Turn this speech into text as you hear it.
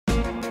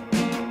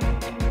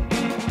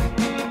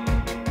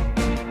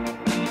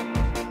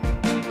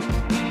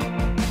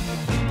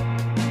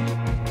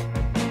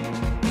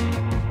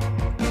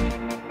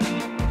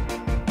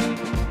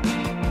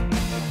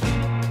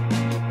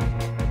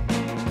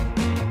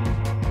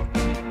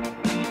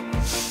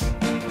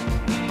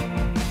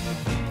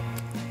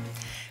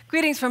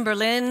Greetings from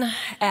Berlin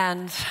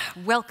and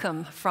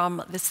welcome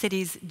from the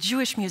city's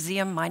Jewish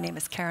Museum. My name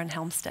is Karen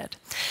Helmstedt.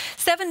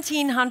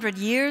 1700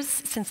 years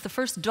since the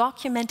first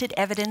documented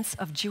evidence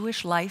of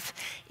Jewish life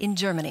in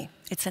Germany.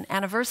 It's an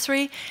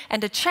anniversary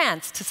and a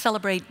chance to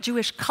celebrate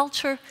Jewish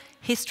culture,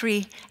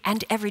 history,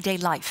 and everyday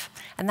life.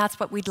 And that's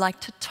what we'd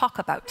like to talk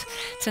about.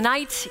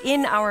 Tonight,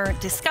 in our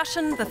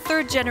discussion, the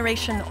third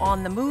generation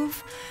on the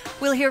move,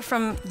 we'll hear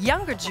from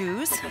younger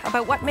Jews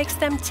about what makes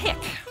them tick.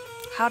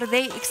 How do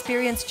they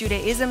experience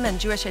Judaism and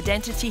Jewish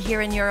identity here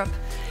in Europe?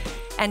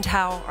 And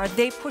how are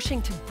they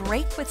pushing to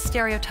break with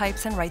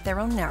stereotypes and write their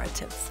own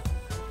narratives?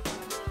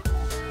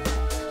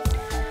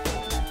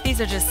 These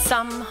are just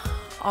some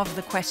of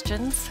the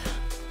questions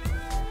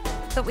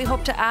that we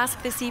hope to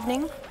ask this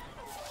evening.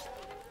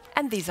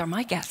 And these are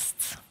my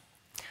guests.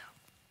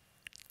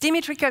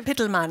 Dmitrij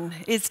Kapitelman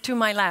is to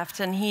my left,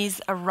 and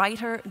he's a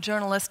writer,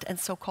 journalist, and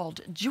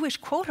so-called Jewish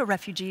quota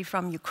refugee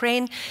from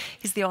Ukraine.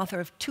 He's the author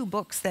of 2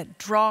 books that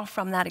draw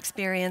from that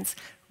experience,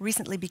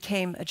 recently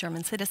became a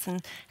German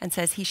citizen, and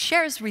says he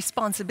shares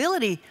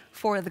responsibility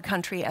for the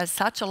country as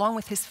such, along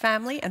with his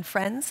family and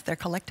friends, their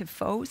collective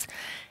foes,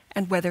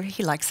 and whether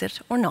he likes it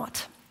or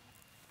not.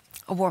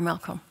 A warm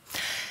welcome.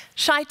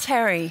 Shai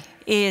Terry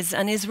is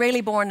an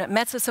Israeli-born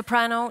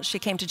mezzo-soprano. She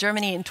came to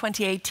Germany in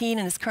 2018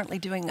 and is currently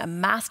doing a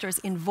master's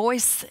in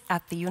voice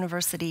at the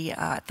university,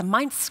 at the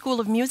Mainz School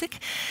of Music.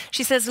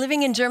 She says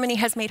living in Germany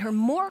has made her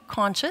more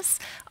conscious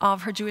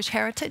of her Jewish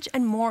heritage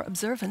and more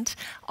observant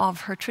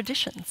of her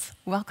traditions.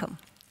 Welcome.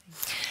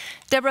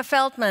 Deborah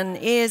Feldman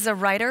is a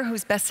writer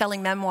whose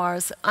best-selling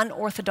memoirs,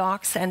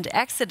 Unorthodox and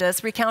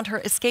Exodus, recount her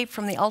escape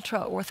from the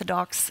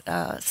ultra-Orthodox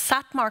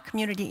Satmar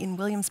community in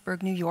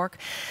Williamsburg, New York.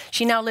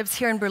 She now lives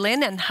here in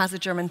Berlin and has a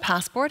German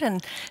passport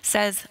and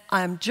says,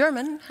 "I'm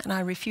German and I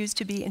refuse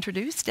to be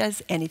introduced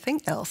as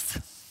anything else."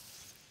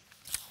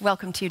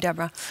 Welcome to you,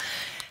 Deborah.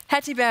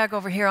 Hetty Berg,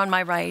 over here on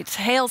my right,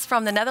 hails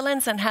from the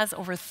Netherlands and has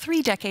over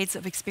 3 decades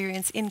of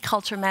experience in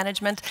culture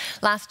management.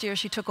 Last year,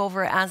 she took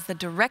over as the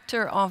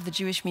director of the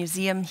Jewish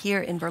Museum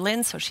here in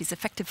Berlin, so she's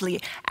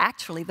effectively,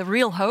 actually, the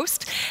real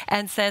host,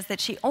 and says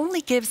that she only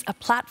gives a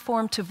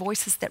platform to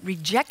voices that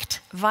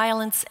reject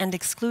violence and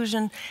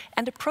exclusion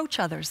and approach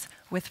others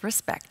with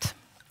respect.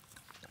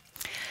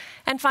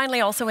 And finally,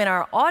 also in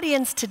our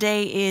audience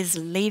today is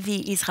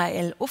Levi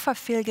Israel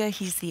Ufferfilge.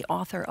 He's the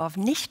author of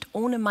Nicht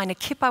ohne meine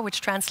Kippa,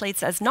 which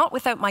translates as Not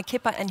Without My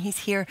Kippa, and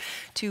he's here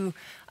to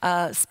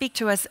speak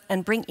to us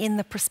and bring in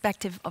the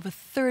perspective of a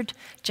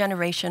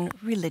third-generation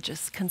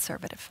religious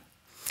conservative.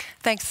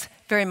 Thanks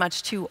very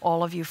much to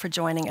all of you for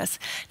joining us.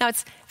 Now,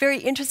 it's very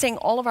interesting.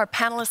 All of our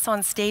panelists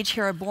on stage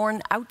here are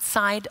born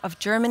outside of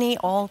Germany,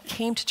 all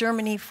came to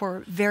Germany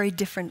for very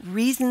different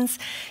reasons.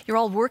 You're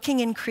all working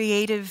in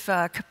creative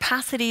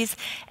capacities,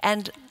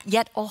 and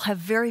yet all have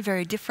very,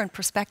 very different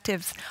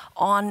perspectives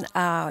on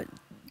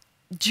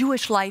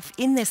Jewish life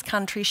in this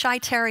country. Shai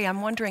Terry,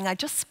 I'm wondering, I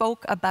just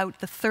spoke about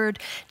the third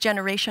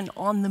generation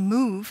on the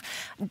move.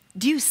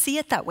 Do you see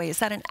it that way? Is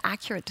that an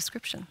accurate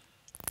description?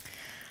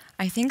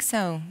 I think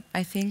so.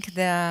 I think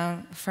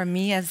for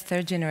me as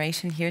third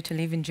generation here to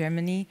live in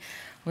Germany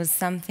was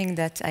something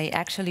that I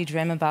actually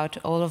dream about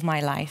all of my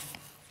life.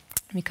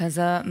 Because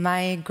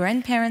my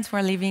grandparents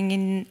were living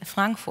in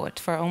Frankfurt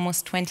for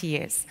almost 20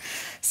 years.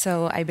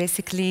 So I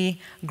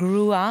basically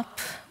grew up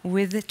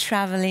with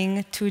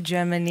traveling to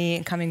Germany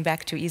and coming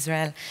back to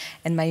Israel.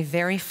 And my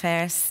very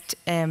first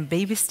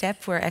baby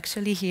steps were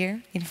actually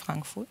here in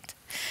Frankfurt.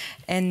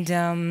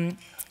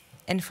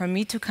 And for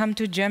me to come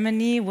to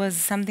Germany was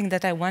something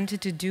that I wanted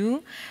to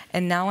do,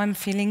 and now I'm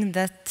feeling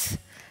that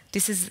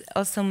this is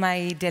also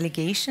my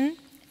delegation,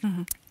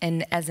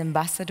 and as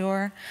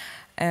ambassador,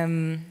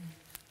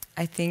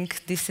 I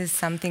think this is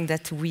something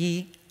that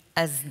we,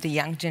 as the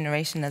young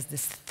generation, as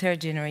this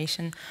third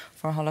generation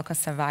for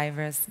Holocaust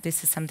survivors,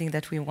 this is something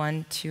that we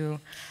want to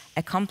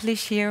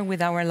accomplish here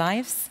with our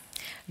lives,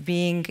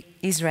 being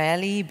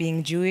Israeli,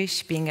 being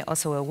Jewish, being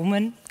also a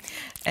woman,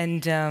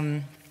 and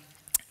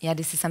yeah,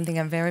 this is something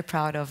I'm very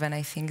proud of, and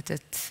I think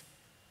that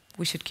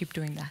we should keep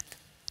doing that.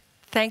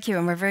 Thank you,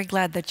 and we're very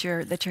glad that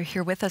you're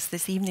here with us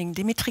this evening.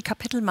 Dmitrij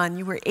Kapitelman,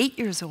 you were 8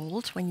 years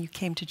old when you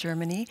came to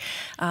Germany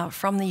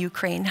from the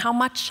Ukraine. How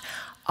much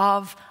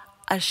of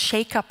a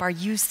shake-up are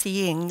you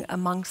seeing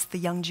amongst the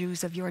young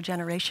Jews of your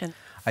generation?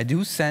 I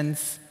do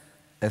sense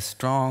a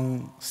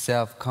strong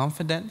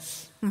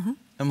self-confidence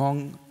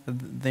among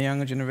the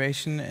younger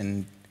generation,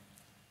 and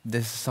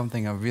this is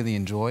something I really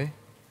enjoy.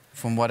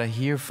 From what I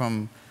hear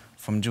from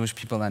Jewish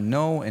people I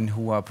know and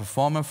who I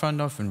perform in front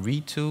of and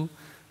read to,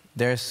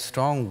 there's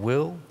strong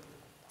will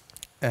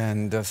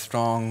and a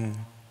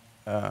strong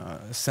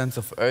sense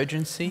of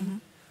urgency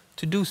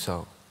to do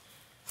so.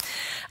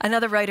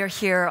 Another writer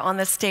here on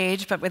the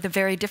stage, but with a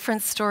very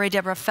different story,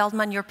 Deborah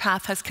Feldman, your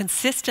path has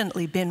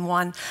consistently been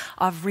one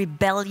of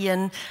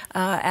rebellion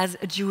as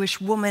a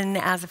Jewish woman,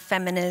 as a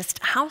feminist.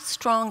 How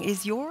strong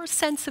is your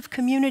sense of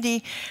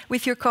community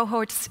with your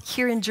cohorts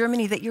here in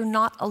Germany that you're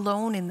not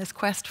alone in this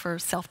quest for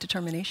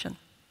self-determination?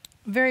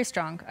 Very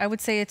strong. I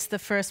would say it's the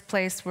first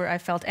place where I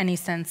felt any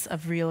sense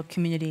of real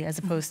community as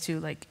opposed to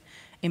like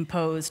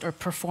imposed or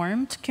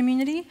performed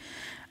community.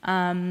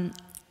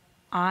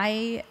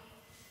 I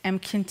am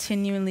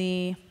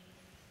continually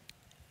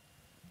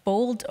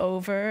bowled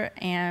over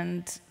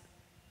and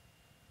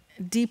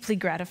deeply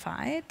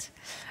gratified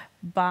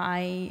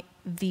by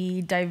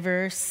the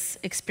diverse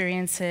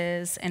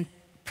experiences and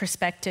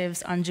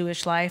perspectives on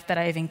Jewish life that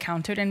I've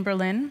encountered in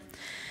Berlin.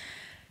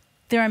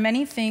 There are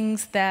many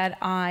things that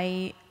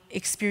I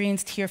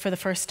experienced here for the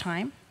first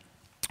time.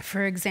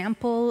 For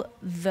example,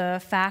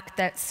 the fact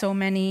that so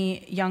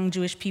many young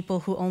Jewish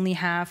people who only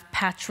have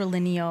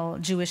patrilineal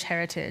Jewish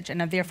heritage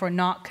and are therefore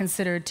not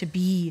considered to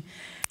be,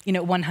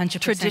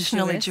 100%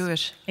 traditionally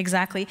Jewish.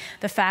 Exactly.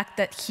 The fact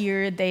that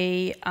here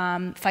they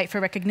fight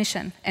for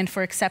recognition and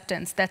for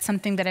acceptance. That's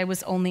something that I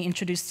was only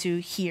introduced to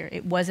here.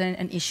 It wasn't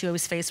an issue I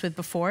was faced with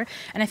before.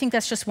 And I think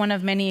that's just one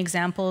of many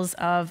examples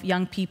of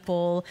young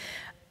people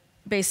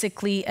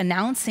basically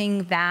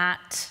announcing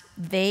that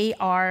they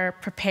are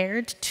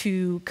prepared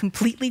to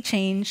completely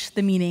change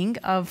the meaning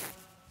of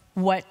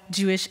what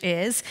Jewish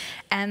is,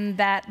 and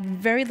that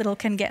very little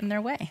can get in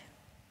their way.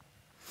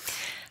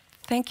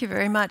 Thank you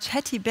very much.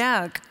 Hetty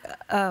Berg,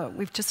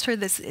 we've just heard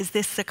this. Is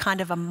this a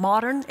kind of a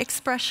modern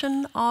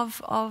expression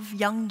of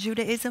young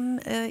Judaism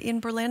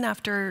in Berlin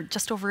after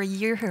just over a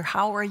year here?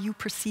 How are you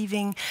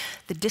perceiving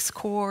the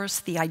discourse,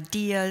 the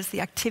ideas,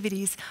 the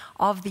activities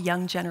of the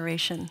young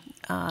generation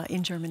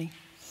in Germany?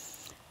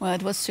 Well,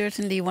 it was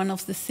certainly one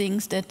of the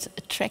things that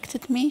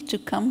attracted me to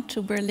come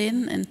to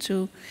Berlin and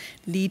to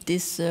lead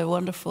this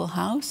wonderful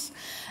house.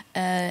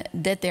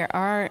 That there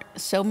are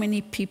so many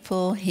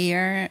people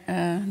here,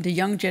 the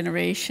young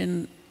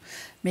generation,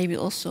 maybe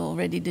also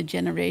already the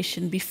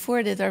generation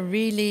before, that are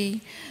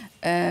really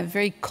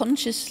very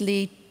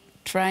consciously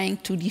trying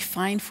to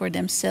define for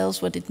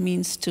themselves what it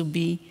means to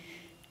be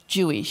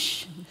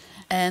Jewish.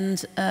 And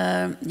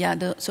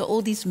so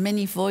all these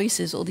many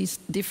voices, all these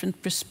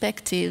different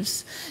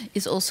perspectives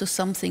is also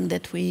something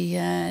that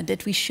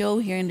we show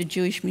here in the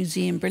Jewish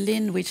Museum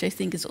Berlin, which I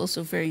think is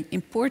also very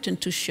important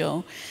to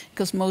show,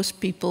 because most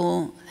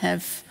people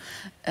have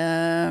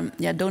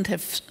don't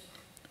have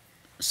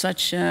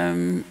such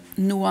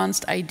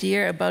nuanced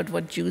idea about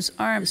what Jews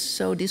are.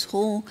 So this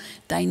whole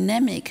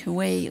dynamic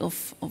way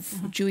of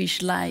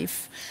Jewish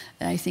life,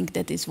 I think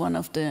that is one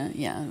of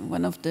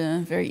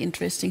the very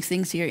interesting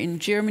things here in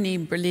Germany,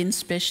 Berlin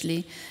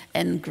especially,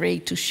 and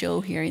great to show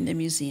here in the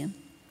museum.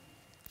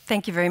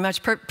 Thank you very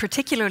much,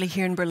 particularly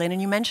here in Berlin.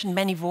 And you mentioned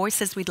many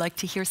voices. We'd like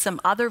to hear some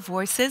other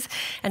voices.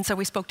 And so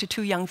we spoke to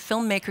two young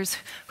filmmakers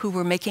who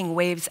were making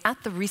waves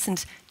at the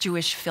recent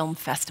Jewish Film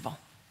Festival.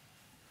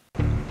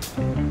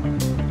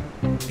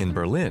 In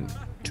Berlin,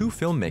 two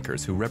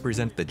filmmakers who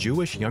represent the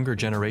Jewish younger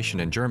generation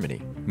in Germany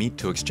meet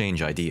to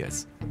exchange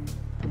ideas.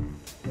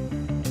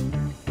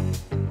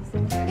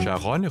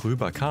 Sharon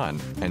Rüber-Kahn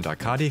and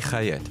Arkady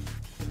Chayet.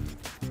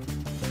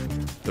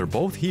 They're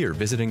both here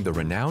visiting the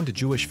renowned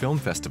Jewish Film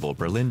Festival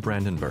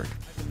Berlin-Brandenburg.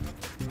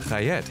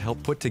 Chayet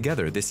helped put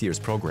together this year's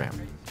program.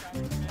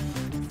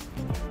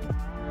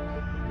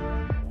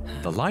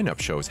 The lineup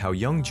shows how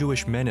young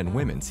Jewish men and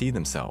women see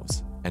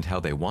themselves and how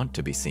they want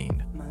to be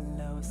seen.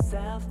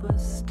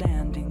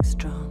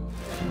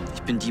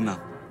 Ich bin Dima.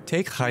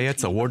 Take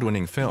Chayet's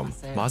award-winning film,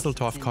 Mazel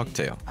Tov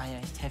Cocktail.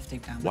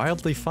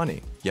 Wildly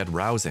funny, yet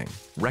rousing,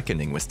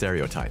 reckoning with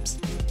stereotypes.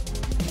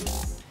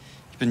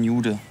 Ich bin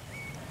Jude.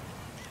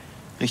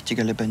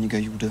 Richtiger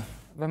lebendiger Jude.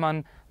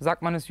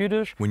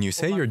 When you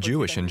say you're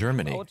Jewish in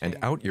Germany and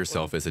out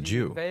yourself as a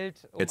Jew,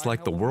 it's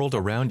like the world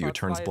around you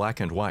turns black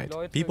and white.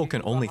 People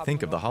can only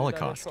think of the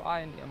Holocaust.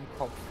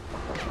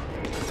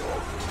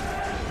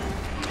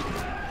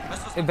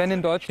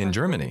 In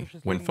Germany,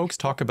 when folks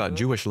talk about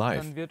Jewish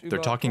life, they're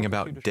talking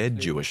about dead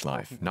Jewish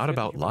life, not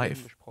about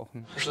life.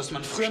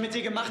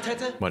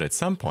 But at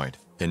some point,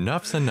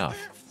 enough's enough.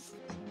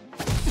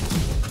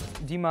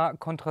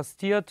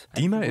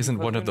 Dima isn't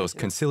one of those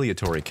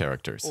conciliatory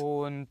characters.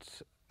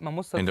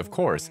 And of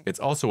course, it's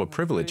also a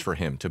privilege for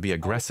him to be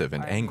aggressive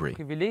and angry.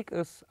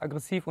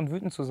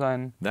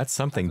 That's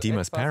something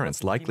Dima's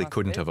parents likely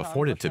couldn't have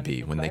afforded to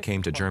be when they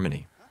came to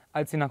Germany.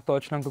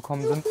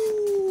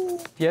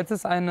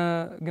 There's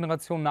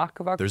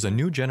a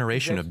new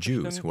generation of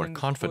Jews who are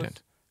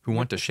confident, who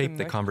want to shape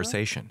the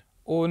conversation.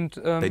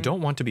 They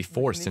don't want to be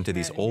forced into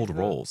these old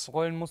roles.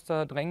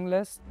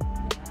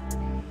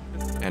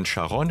 And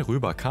Sharon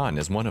Rüber-Kahn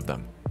is one of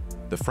them.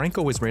 The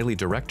Franco-Israeli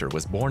director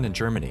was born in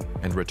Germany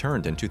and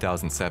returned in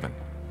 2007.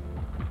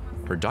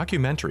 Her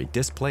documentary,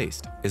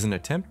 Displaced, is an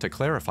attempt to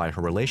clarify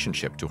her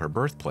relationship to her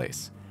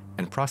birthplace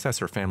and process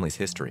her family's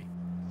history,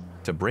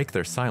 to break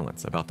their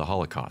silence about the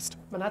Holocaust.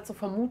 Man hat so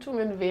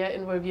Vermutungen, wer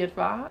involviert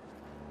war.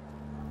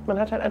 Man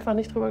hat halt einfach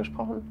nicht drüber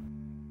gesprochen.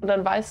 Und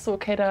dann weißt du,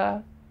 okay,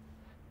 das,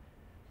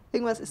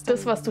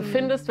 was du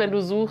findest, wenn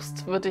du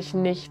suchst, wird dich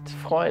nicht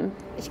freuen.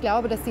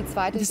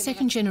 The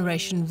second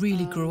generation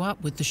really grew up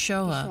with the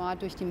Shoah.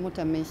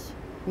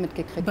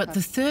 But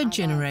the third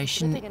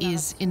generation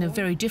is in a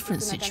very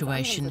different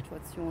situation.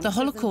 The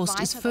Holocaust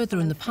is further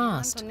in the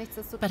past,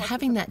 but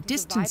having that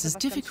distance is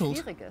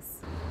difficult.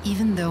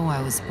 Even though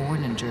I was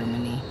born in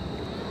Germany,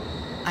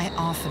 I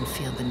often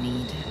feel the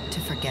need to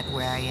forget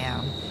where I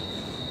am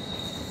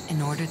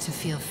in order to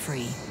feel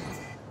free.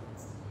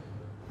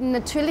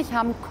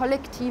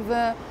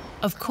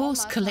 Of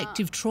course,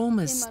 collective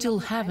traumas still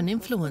have an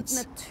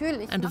influence,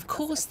 and of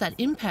course that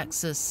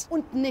impacts us.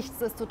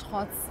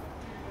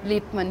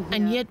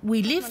 And yet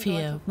we live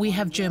here, we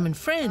have German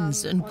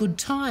friends and good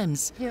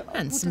times,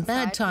 and some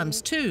bad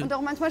times too,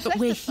 but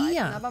we're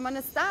here.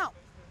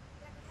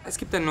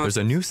 There's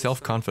a new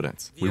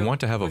self-confidence. We want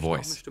to have a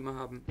voice.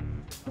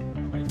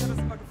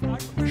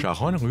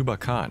 Sharon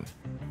Ruba-Khan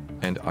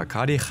and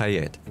Arkady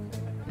Chayet,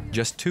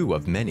 just two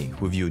of many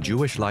who view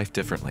Jewish life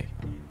differently,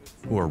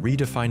 who are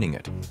redefining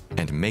it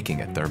and making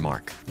it their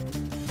mark.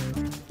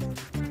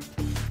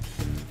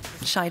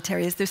 Shai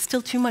Terry, is there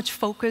still too much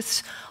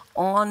focus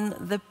on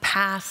the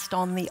past,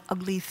 on the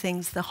ugly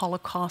things, the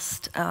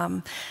Holocaust,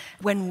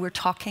 when we're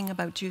talking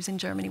about Jews in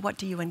Germany? What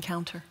do you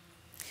encounter?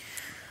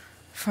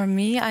 For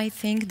me, I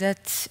think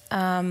that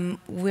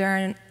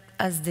we're,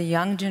 as the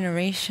young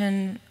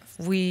generation,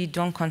 we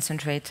don't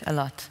concentrate a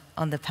lot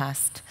on the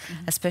past,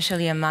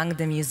 especially among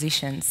the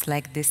musicians.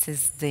 Like, this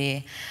is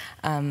the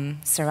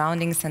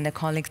surroundings and the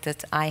colleagues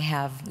that I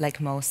have,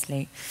 like,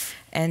 mostly.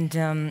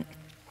 And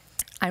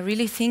I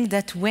really think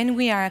that when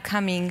we are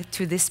coming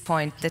to this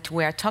point that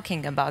we are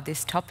talking about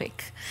this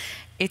topic,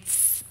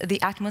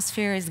 the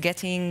atmosphere is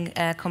getting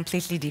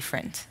completely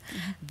different.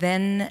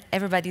 Then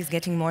everybody's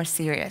getting more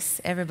serious.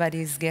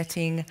 Everybody's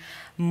getting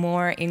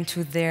more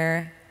into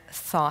their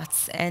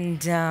thoughts.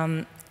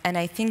 And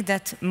I think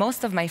that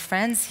most of my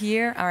friends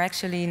here are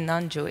actually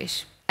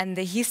non-Jewish. And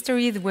the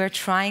history, we're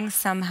trying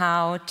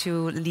somehow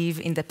to live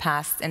in the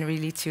past and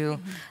really to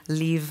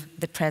live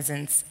the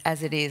present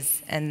as it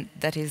is. And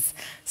that is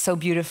so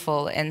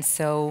beautiful and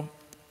so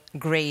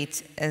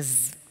great,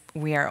 as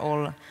we are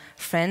all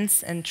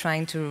friends and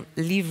trying to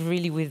live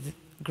really with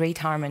great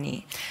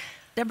harmony.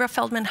 Deborah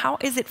Feldman, how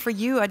is it for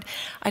you?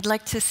 I'd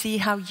like to see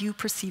how you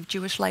perceive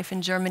Jewish life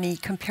in Germany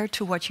compared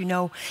to what you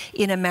know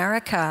in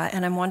America.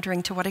 And I'm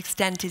wondering, to what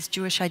extent is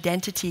Jewish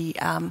identity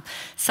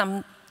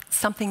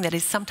something that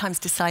is sometimes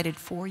decided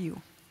for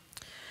you?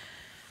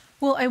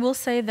 Well, I will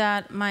say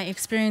that my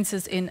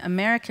experiences in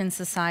American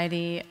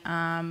society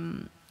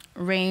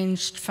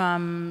ranged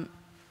from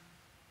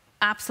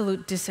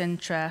absolute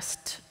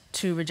disinterest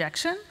to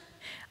rejection.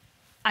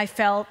 I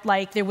felt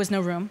like there was no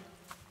room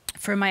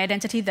for my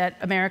identity, that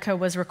America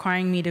was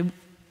requiring me to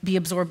be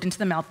absorbed into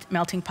the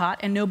melting pot,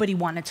 and nobody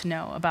wanted to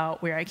know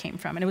about where I came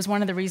from. And it was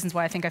one of the reasons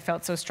why I think I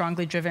felt so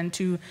strongly driven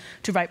to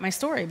write my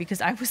story,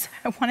 because I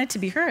wanted to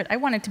be heard. I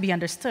wanted to be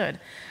understood.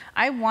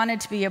 I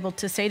wanted to be able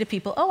to say to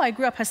people, oh, I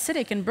grew up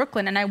Hasidic in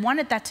Brooklyn, and I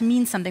wanted that to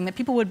mean something, that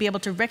people would be able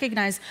to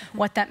recognize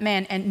what that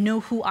meant and know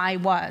who I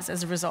was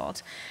as a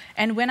result.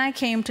 And when I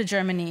came to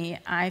Germany,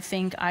 I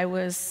think I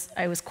was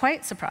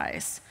quite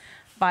surprised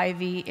by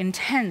the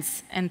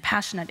intense and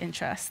passionate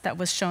interest that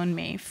was shown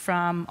me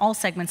from all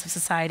segments of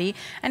society,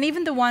 and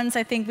even the ones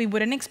I think we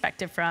wouldn't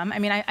expect it from. I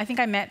mean, I think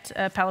I met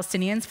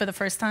Palestinians for the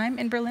first time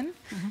in Berlin,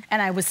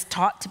 and I was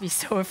taught to be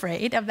so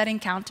afraid of that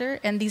encounter,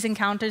 and these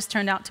encounters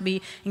turned out to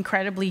be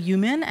incredibly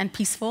human and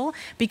peaceful,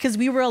 because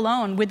we were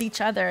alone with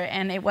each other,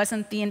 and it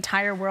wasn't the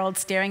entire world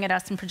staring at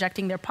us and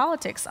projecting their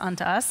politics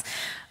onto us.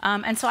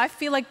 And so I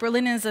feel like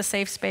Berlin is a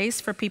safe space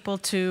for people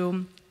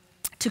to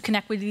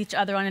connect with each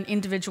other on an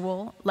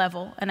individual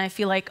level. And I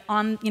feel like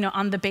on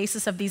the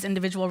basis of these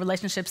individual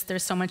relationships,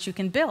 there's so much you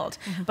can build.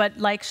 But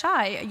like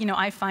Shai,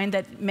 I find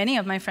that many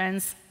of my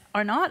friends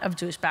are not of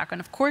Jewish background.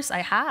 Of course,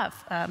 I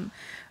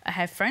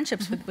have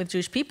friendships with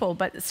Jewish people,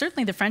 but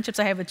certainly the friendships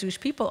I have with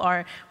Jewish people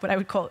are what I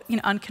would call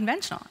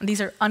unconventional. And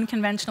these are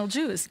unconventional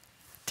Jews.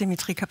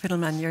 Dmitrij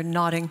Kapitelman, you're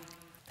nodding.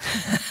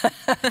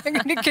 I'm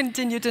going to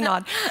continue to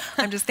nod.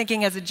 I'm just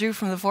thinking, as a Jew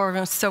from the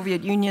former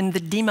Soviet Union, the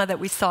Dima that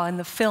we saw in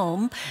the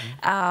film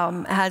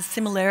has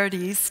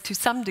similarities to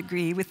some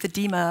degree with the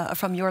Dima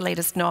from your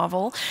latest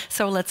novel.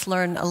 So let's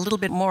learn a little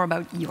bit more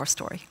about your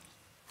story.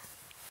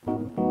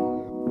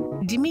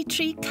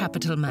 Dmitrij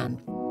Kapitelman.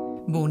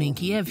 Born in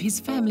Kiev, his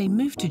family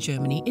moved to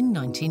Germany in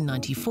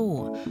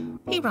 1994.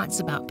 He writes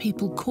about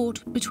people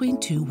caught between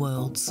two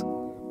worlds.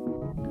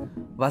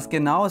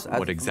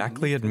 What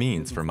exactly it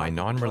means for my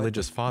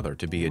non-religious father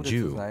to be a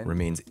Jew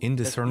remains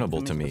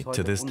indiscernible to me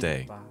to this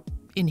day.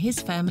 In his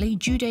family,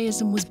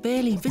 Judaism was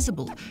barely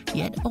visible,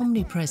 yet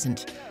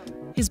omnipresent.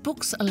 His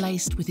books are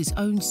laced with his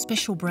own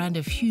special brand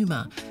of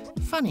humor,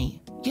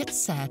 funny, yet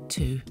sad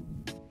too.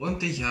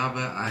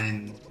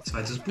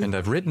 And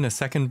I've written a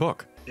second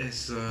book.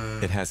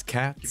 It has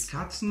cats,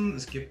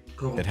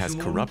 it has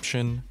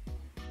corruption,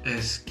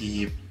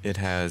 it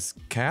has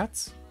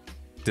cats?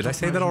 Did I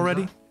say that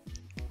already?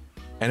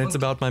 And it's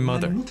about my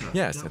mother.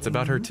 Yes, it's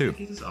about her too.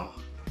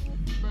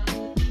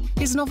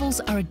 His novels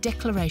are a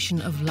declaration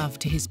of love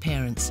to his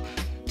parents.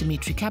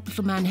 Dmitrij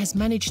Kapitelman has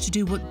managed to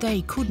do what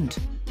they couldn't,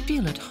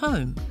 feel at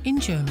home in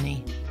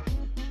Germany.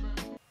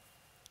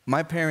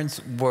 My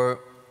parents were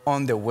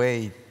on their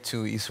way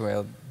to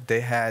Israel.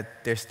 They had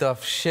their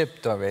stuff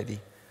shipped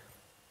already.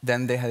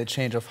 Then they had a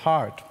change of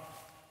heart.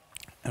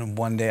 And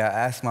one day I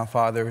asked my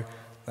father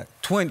like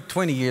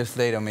 20 years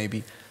later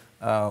maybe,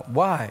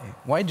 why?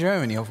 Why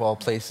Germany of all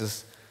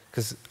places?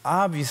 Because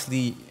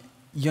obviously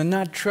you're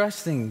not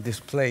trusting this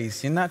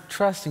place, you're not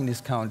trusting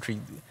this country.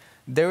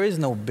 There is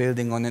no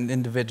building on an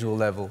individual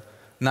level,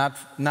 not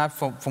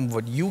from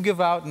what you give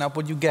out, not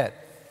what you get.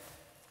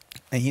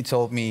 And he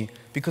told me,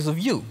 because of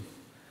you.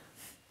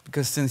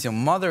 Because since your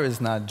mother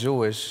is not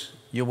Jewish,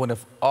 you would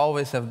have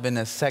always have been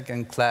a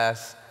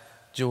second-class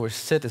Jewish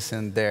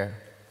citizen there.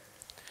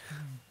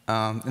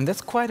 And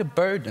that's quite a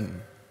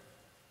burden.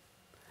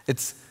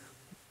 It's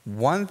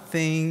one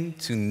thing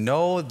to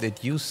know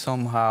that you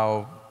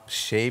somehow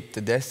shaped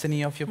the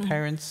destiny of your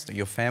parents,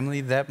 your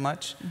family that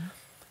much.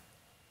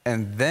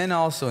 And then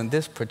also in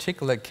this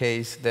particular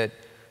case that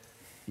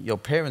your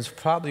parents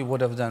probably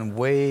would have done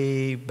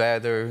way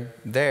better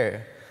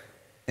there.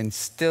 And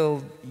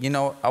still, you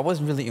know, I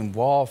wasn't really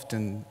involved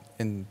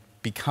in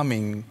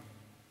becoming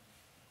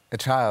a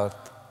child.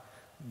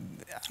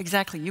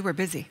 Exactly, you were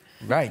busy.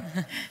 Right.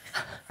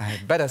 I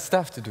had better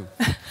stuff to do.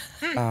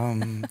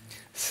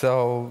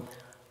 So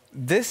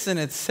this in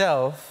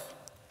itself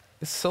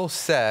is so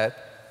sad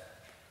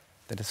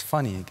that it's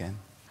funny again.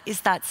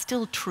 Is that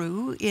still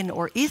true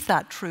is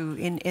that true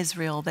in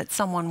Israel, that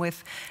someone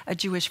with a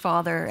Jewish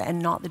father and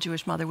not the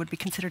Jewish mother would be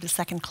considered a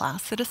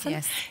second-class citizen?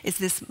 Yes. Is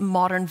this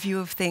modern view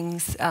of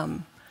things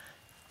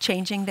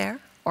changing there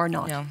or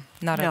not? No,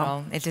 not at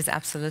all. It is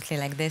absolutely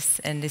like this,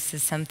 and this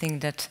is something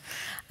that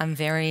I'm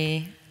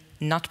very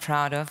not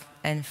proud of,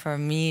 and for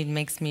me it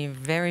makes me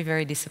very,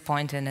 very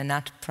disappointed and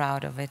not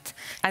proud of it.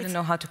 I don't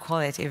know how to call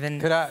it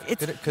even. Could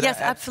yes,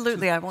 I add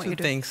absolutely. I want you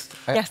to. Two things.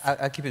 Yes.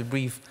 I'll keep it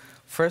brief.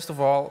 First of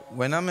all,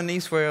 when I'm in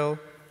Israel,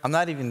 I'm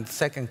not even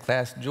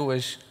second-class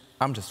Jewish,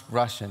 I'm just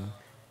Russian.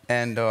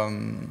 And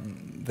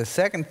the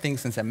second thing,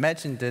 since I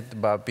mentioned it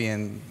about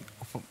being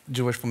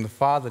Jewish from the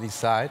fatherly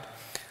side,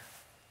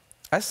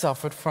 I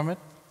suffered from it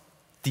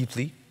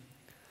deeply.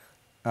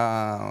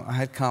 I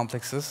had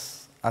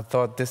complexes. I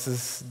thought this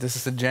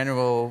is a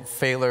general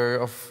failure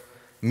of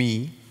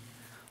me.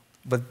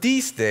 But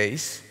these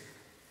days,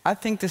 I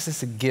think this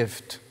is a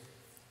gift.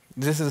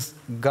 This is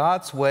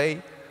God's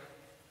way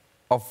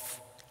of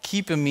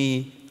keeping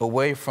me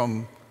away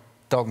from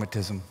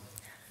dogmatism.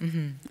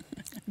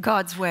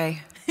 God's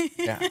way.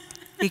 Yeah.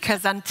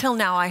 Because until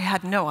now I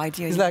had no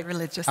idea you were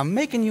religious. I'm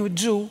making you a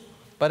Jew,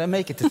 but I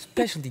make it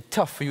especially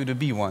tough for you to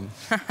be one.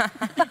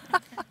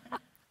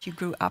 You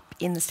grew up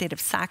in the state of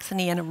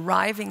Saxony, and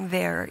arriving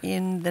there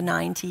in the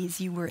 90s,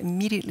 you were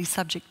immediately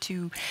subject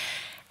to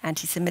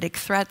anti-Semitic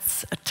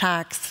threats,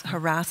 attacks,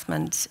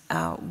 harassment.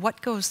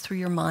 What goes through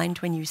your mind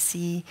when you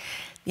see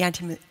the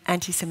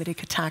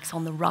anti-Semitic attacks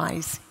on the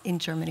rise in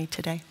Germany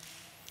today?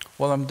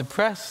 Well, I'm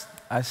depressed.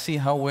 I see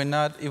how we're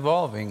not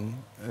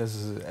evolving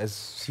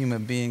as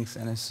human beings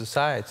and as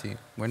society.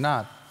 We're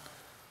not.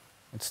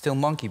 It's still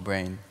monkey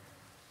brain.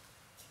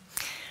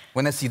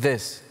 When I see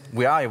this,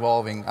 we are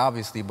evolving,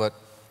 obviously, but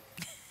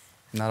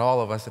not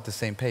all of us at the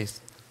same pace.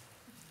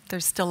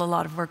 There's still a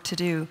lot of work to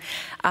do.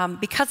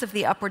 Because of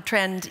the upward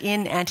trend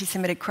in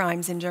anti-Semitic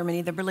crimes in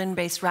Germany, the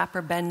Berlin-based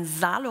rapper Ben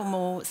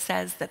Salomo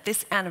says that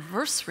this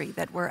anniversary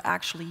that we're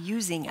actually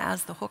using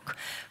as the hook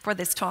for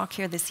this talk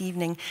here this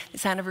evening,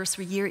 this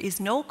anniversary year, is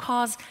no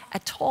cause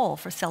at all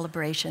for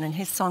celebration. And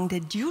his song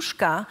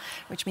Dedushka,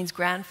 which means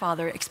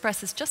grandfather,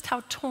 expresses just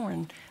how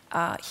torn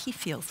he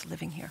feels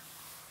living here.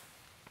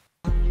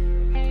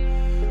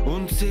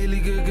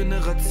 Unzählige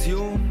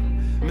Generationen,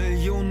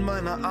 Millionen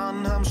meiner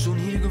Ahnen haben schon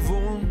hier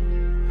gewohnt.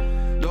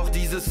 Doch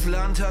dieses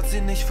Land hat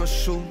sie nicht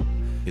verschont.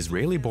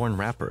 Israeli-born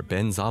rapper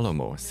Ben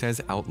Salomo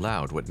says out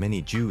loud what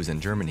many Jews in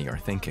Germany are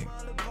thinking: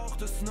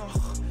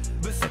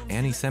 that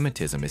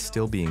anti-Semitism is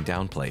still being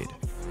downplayed.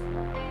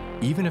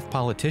 Even if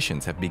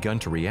politicians have begun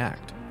to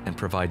react and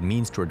provide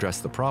means to address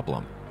the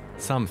problem,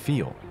 some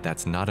feel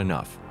that's not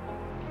enough.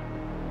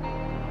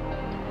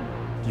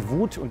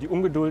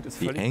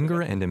 The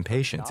anger and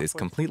impatience is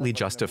completely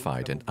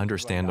justified and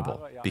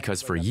understandable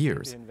because for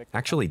years,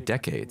 actually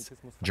decades,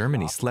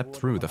 Germany slept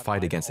through the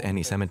fight against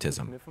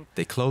anti-Semitism.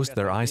 They closed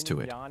their eyes to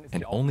it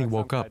and only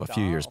woke up a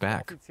few years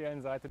back.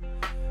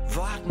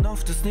 Warten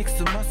auf das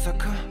nächste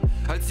Massaker,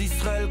 als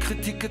Israel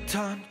Kritik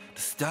getan,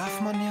 das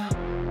darf man ja.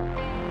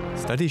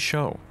 Studies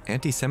show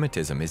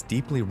anti-Semitism is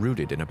deeply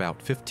rooted in about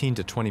 15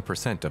 to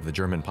 20% of the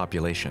German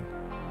population,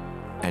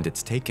 and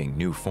it's taking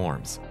new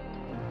forms.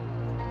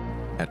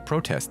 At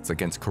protests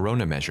against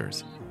corona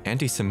measures,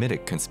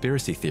 anti-Semitic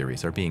conspiracy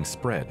theories are being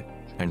spread,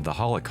 and the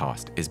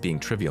Holocaust is being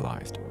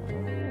trivialized.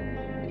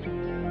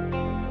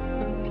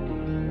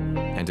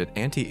 And at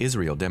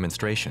anti-Israel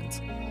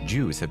demonstrations,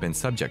 Jews have been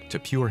subject to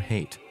pure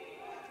hate,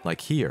 like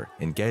here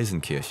in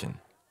Gelsenkirchen.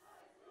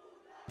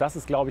 That's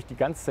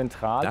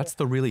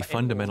the really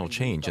fundamental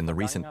change in the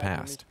recent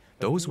past.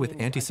 Those with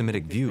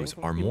anti-Semitic views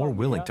are more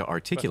willing to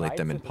articulate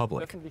them in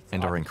public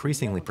and are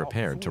increasingly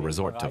prepared to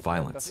resort to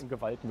violence.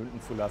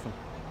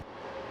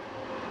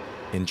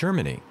 In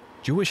Germany,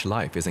 Jewish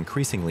life is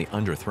increasingly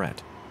under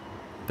threat.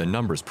 The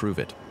numbers prove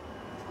it.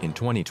 In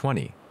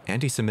 2020,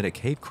 anti-Semitic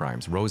hate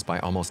crimes rose by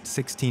almost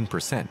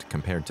 16%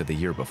 compared to the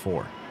year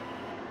before.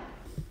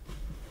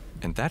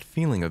 And that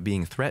feeling of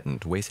being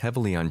threatened weighs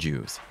heavily on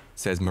Jews,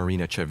 says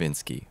Marina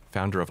Czerwinski,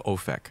 founder of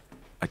OFEC,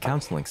 a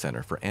counseling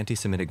center for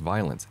anti-Semitic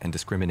violence and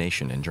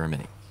discrimination in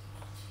Germany.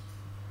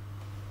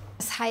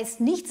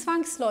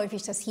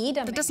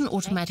 That doesn't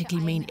automatically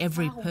mean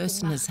every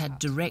person has had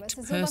direct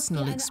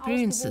personal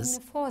experiences,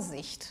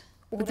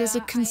 but there's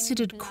a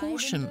considered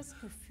caution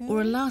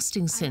or a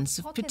lasting sense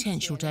of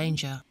potential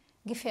danger.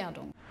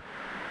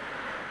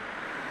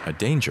 A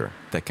danger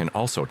that can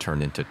also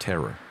turn into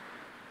terror,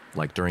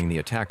 like during the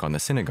attack on the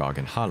synagogue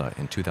in Halle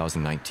in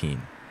 2019.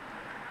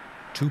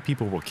 2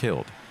 people were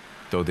killed,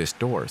 though this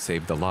door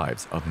saved the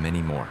lives of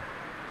many more.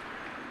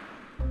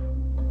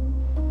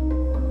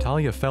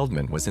 Talia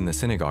Feldman was in the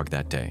synagogue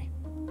that day.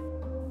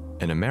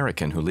 An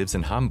American who lives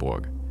in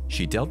Hamburg,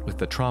 she dealt with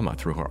the trauma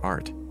through her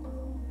art.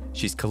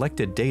 She's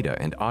collected data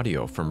and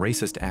audio from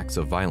racist acts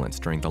of violence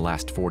during the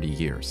last 40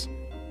 years.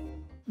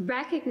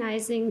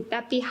 Recognizing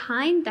that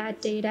behind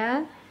that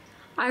data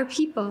are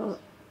people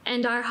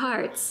and our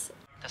hearts.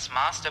 Das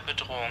Maß der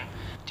Bedrohung,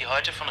 die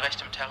heute von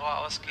rechtem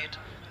Terror ausgeht,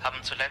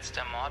 haben zuletzt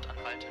der Mord an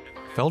Walter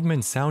Lübcke.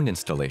 Feldman's sound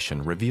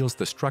installation reveals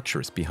the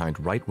structures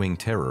behind right-wing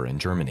terror in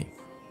Germany.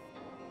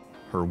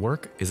 Her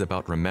work is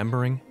about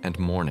remembering and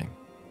mourning,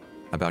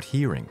 about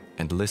hearing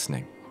and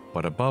listening,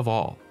 but above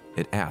all,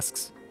 it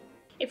asks,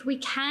 if we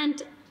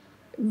can't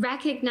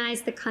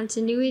recognize the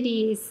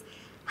continuities,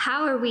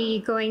 how are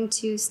we going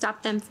to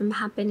stop them from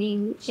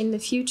happening in the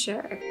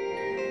future?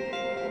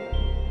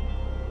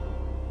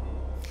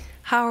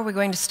 How are we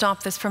going to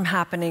stop this from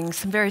happening?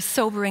 Some very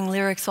sobering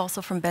lyrics also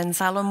from Ben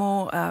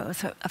Salomo,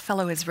 a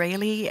fellow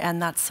Israeli,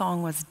 and that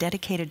song was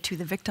dedicated to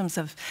the victims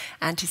of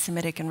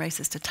anti-Semitic and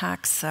racist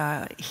attacks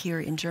here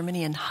in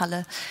Germany, in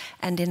Halle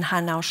and in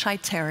Hanau. Shai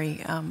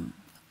Terry,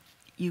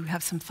 you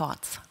have some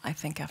thoughts, I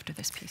think, after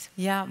this piece.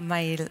 Yeah,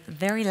 my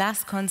very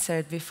last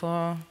concert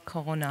before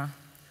Corona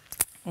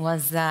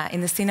was in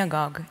the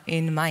synagogue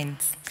in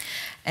Mainz.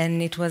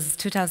 And it was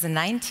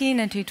 2019,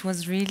 and it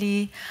was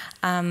really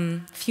a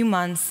few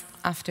months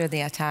after the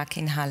attack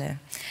in Halle.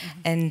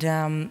 And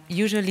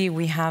usually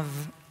we have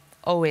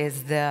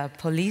always the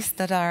police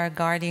that are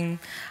guarding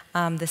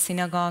the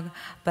synagogue,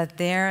 but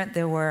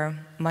there were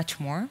much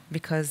more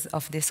because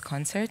of this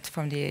concert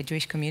from the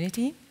Jewish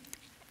community.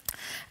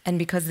 And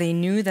because they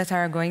knew that there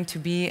are going to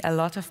be a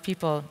lot of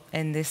people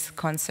in this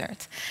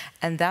concert.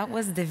 And that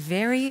was the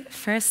very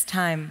first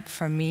time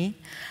for me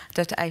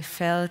that I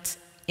felt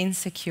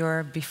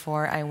insecure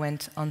before I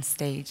went on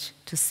stage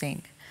to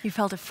sing. You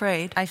felt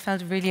afraid? I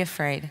felt really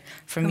afraid.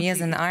 For me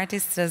as an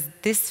artist,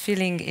 this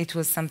feeling, it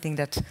was something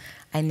that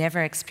I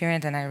never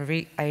experienced, and I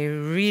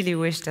really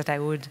wish that I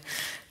would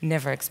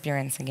never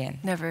experience again.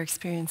 Never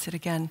experience it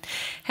again.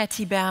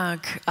 Hetty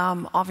Berg,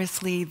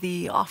 obviously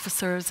the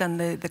officers and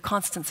the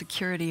constant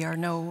security are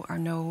no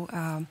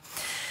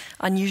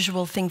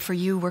unusual thing for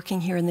you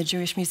working here in the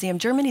Jewish Museum.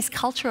 Germany's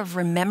culture of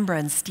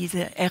remembrance,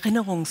 diese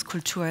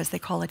Erinnerungskultur, as they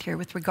call it here,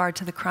 with regard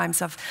to the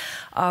crimes of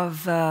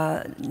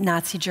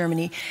Nazi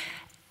Germany,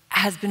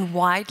 has been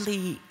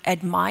widely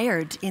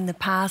admired in the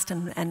past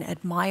and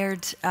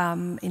admired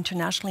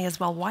internationally as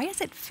well. Why is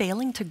it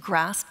failing to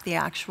grasp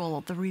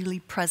the really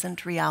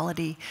present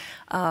reality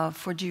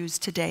for Jews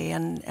today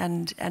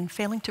and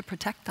failing to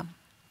protect them?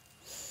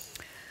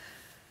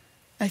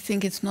 I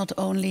think it's not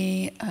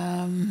only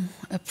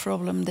a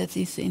problem that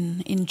is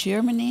in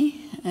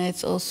Germany.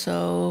 It's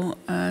also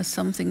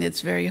something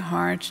that's very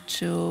hard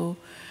to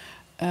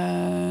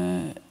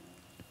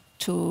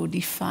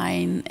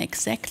define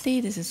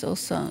exactly. This is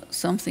also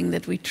something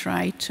that we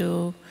try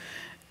to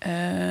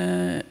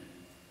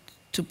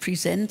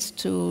present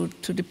to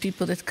the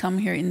people that come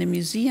here in the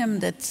museum.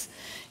 That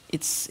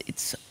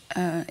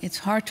it's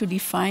hard to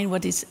define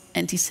what is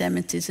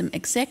anti-Semitism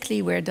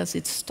exactly. Where does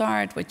it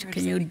start? What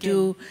can you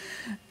do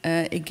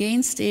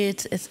against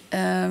it?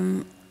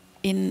 In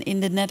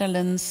the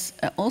Netherlands,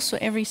 also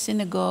every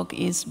synagogue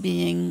is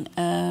being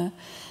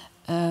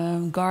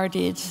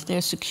guarded.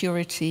 Their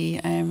security.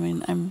 I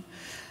mean,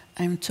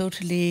 I'm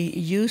totally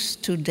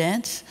used to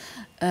that.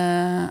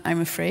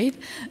 I'm afraid.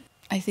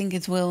 I think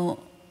it will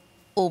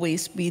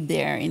always be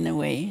there in a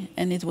way,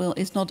 and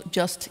it's not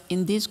just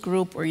in this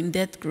group or in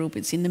that group.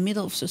 It's in the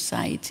middle of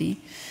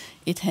society.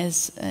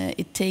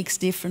 It takes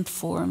different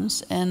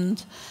forms,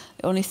 and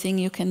the only thing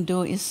you can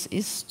do is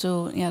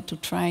to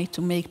try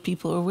to make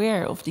people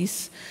aware of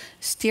this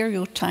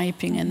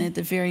stereotyping, and at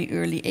a very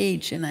early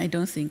age. And I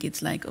don't think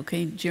it's like,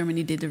 okay,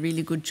 Germany did a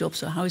really good job,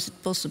 so how is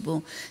it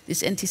possible?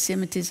 This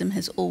anti-Semitism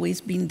has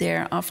always been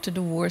there after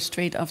the war,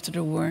 straight after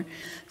the war.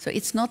 So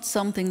it's not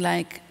something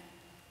like,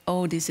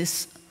 oh, this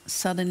is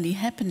suddenly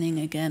happening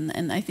again.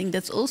 And I think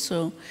that's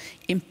also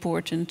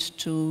important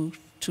to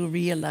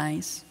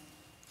realize.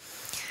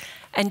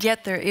 And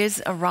yet there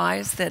is a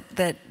rise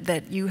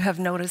that you have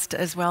noticed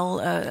as well,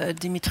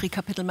 Dmitrij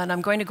Kapitelman.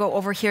 I'm going to go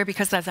over here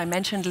because, as I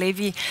mentioned,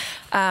 Levi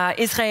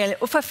Israel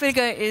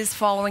Uferfilge is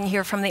following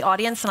here from the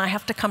audience, and I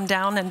have to come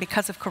down, and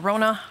because of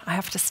Corona, I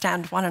have to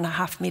stand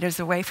 1.5 meters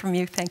away from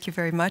you. Thank you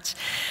very much.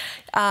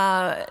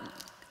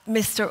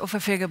 Mr.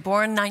 Opferfilger,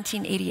 born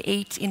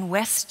 1988 in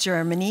West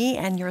Germany,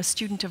 and you're a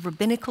student of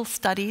rabbinical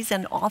studies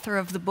and author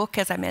of the book,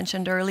 as I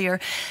mentioned earlier,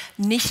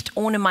 Nicht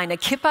ohne meine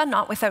Kippa,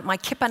 Not Without My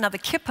Kippa. Now, the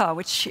kippa,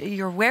 which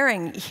you're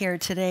wearing here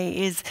today,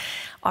 is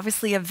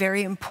obviously a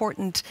very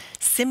important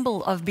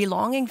symbol of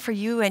belonging for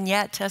you, and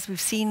yet, as we've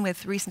seen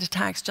with recent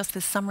attacks just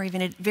this summer even,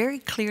 it very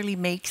clearly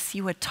makes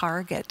you a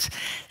target.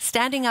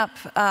 Standing up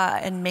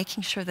and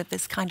making sure that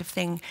this kind of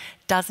thing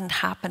doesn't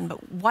happen, but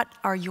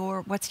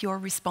what's your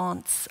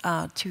response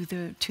to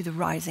the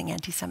rising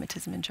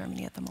anti-Semitism in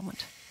Germany at the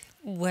moment?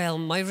 Well,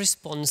 my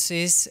response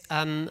is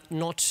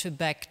not to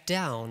back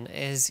down.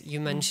 As you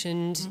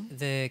mentioned,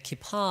 the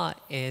kippah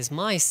is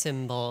my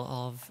symbol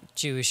of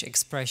Jewish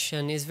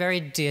expression, is very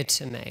dear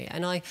to me,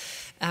 and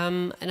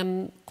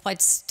I'm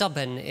quite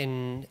stubborn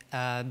in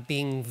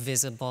being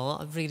visible.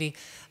 I really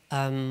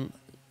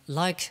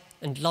like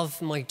and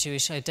love my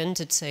Jewish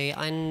identity,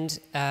 and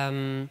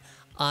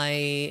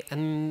I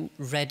am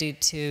ready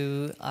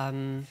to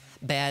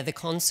bear the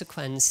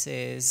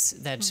consequences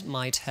that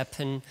might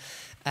happen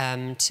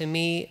to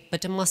me.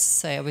 But I must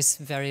say I was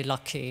very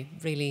lucky,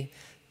 really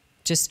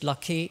just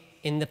lucky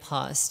in the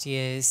past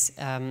years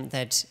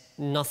that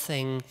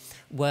nothing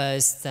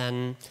worse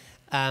than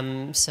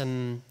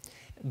some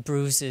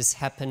bruises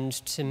happened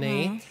to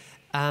me.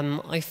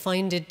 I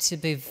find it to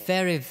be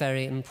very,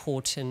 very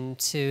important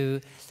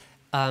to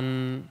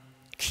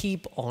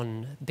keep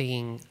on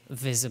being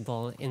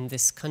visible in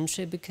this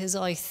country, because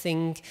I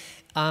think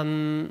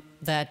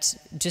that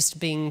just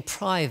being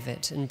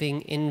private and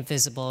being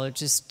invisible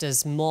just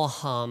does more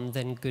harm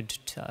than good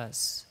to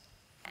us.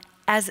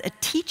 As a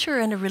teacher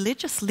and a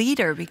religious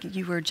leader,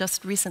 you were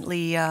just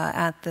recently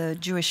at the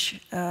Jewish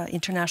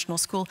International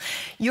School,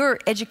 you're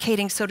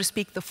educating, so to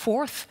speak, the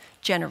fourth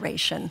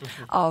generation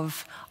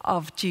of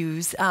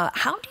Jews.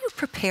 How do you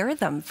prepare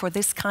them for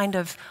this kind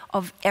of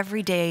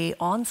everyday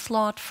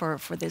onslaught, for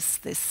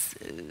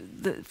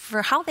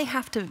how they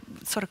have to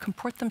sort of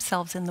comport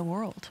themselves in the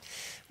world?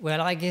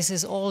 Well, I guess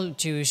as all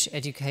Jewish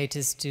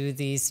educators do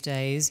these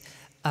days,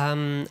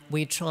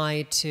 we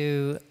try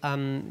to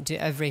do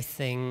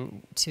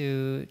everything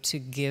to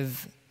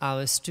give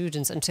our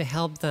students and to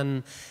help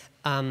them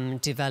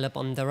develop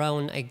on their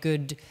own a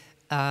good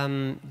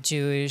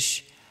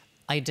Jewish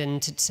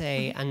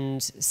identity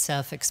and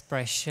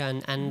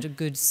self-expression and a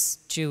good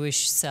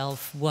Jewish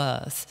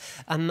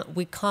self-worth.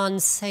 We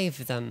can't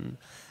save them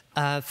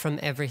from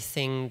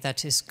everything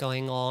that is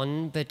going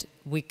on, but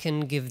we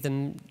can give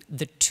them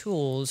the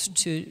tools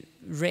to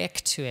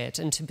react to it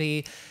and to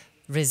be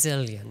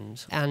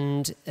resilient,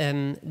 and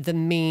the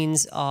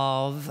means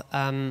of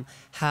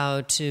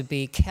how to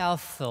be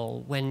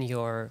careful when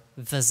you're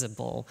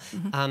visible.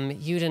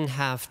 You don't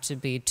have to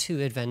be too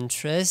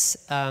adventurous,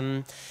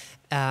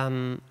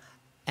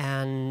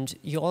 and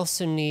you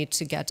also need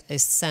to get a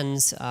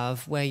sense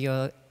of where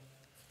you're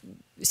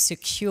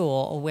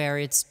secure or where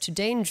it's too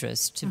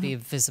dangerous to be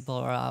visible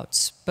or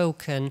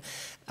outspoken,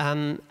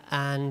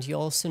 and you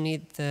also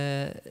need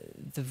the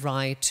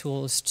right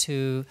tools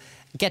to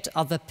get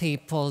other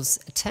people's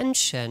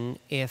attention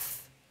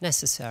if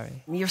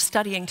necessary. You're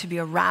studying to be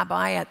a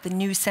rabbi at the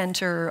New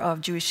Center of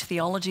Jewish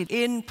Theology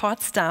in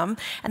Potsdam,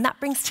 and that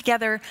brings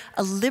together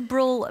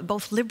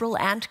both liberal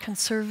and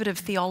conservative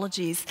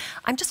theologies.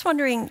 I'm just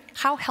wondering,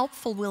 how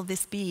helpful will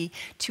this be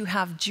to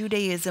have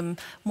Judaism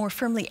more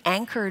firmly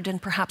anchored and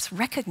perhaps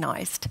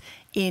recognized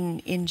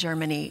in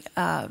Germany,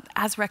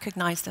 as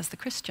recognized as the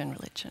Christian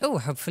religion? Oh,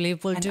 hopefully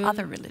it will do. And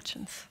other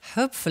religions.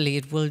 Hopefully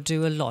it will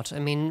do a lot. I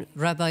mean,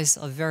 rabbis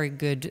are very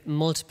good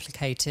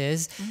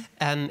multiplicators,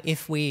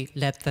 if we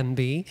let them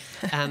be.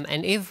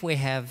 And if we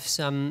have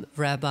some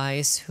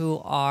rabbis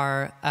who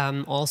are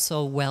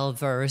also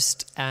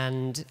well-versed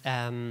and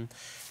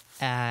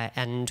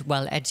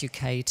well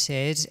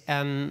educated,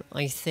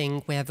 I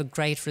think we have a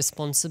great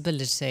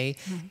responsibility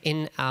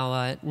in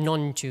our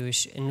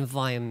non-Jewish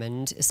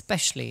environment,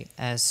 especially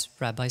as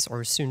rabbis,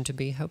 or soon to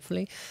be,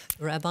 hopefully,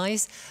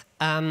 rabbis,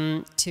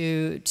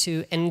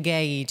 to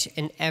engage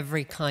in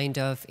every kind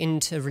of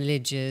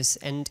interreligious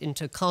and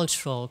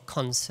intercultural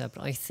concept.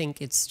 I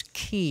think it's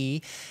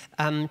key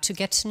to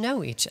get to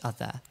know each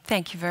other.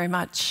 Thank you very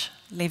much,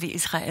 Levi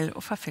Israel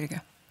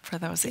Opferfilger, for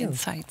those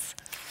insights.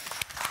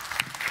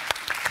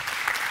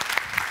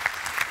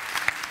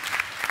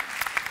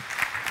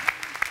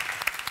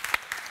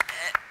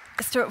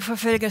 Mr.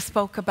 Opferfilger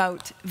spoke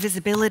about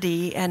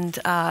visibility and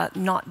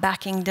not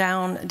backing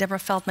down. Deborah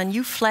Feldman,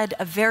 you fled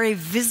a very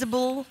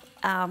visible,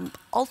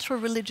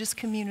 ultra-religious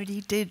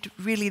community, did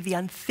really the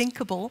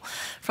unthinkable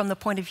from the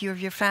point of view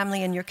of your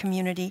family and your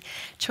community,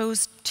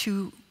 chose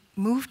to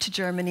move to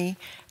Germany,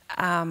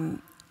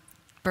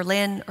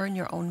 Berlin, earn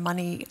your own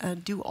money,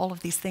 do all of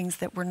these things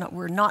that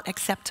were not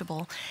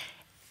acceptable.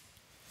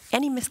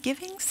 Any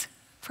misgivings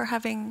for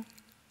having,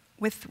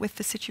 with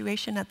the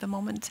situation at the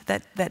moment,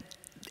 that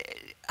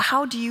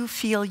how do you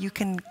feel you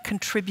can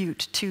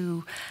contribute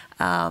to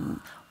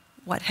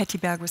what Hetty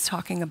Berg was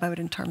talking about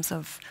in terms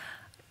of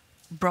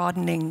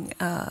broadening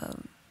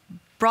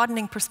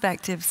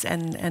perspectives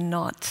and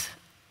not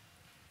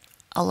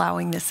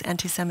allowing this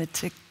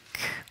anti-Semitic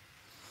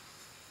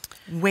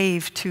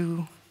wave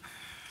to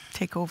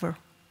take over?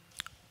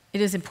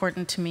 It is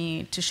important to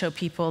me to show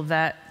people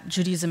that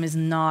Judaism is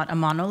not a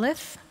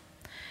monolith,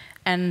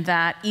 and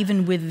that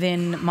even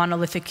within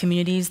monolithic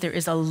communities, there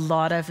is a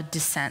lot of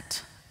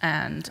dissent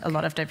and a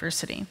lot of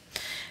diversity.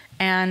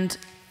 And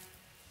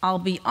I'll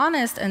be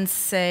honest and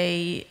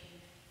say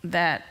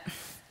that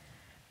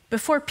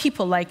before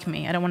people like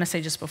me, I don't want to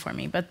say just before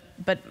me, but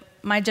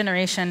my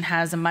generation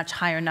has a much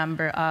higher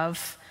number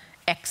of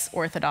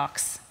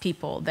ex-Orthodox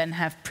people than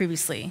have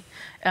previously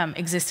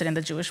existed in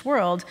the Jewish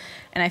world.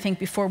 And I think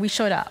before we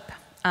showed up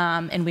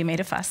and we made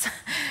a fuss,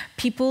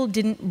 people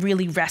didn't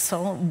really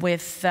wrestle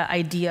with the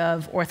idea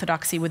of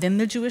orthodoxy within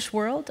the Jewish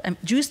world.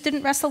 Jews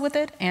didn't wrestle with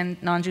it,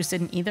 and non-Jews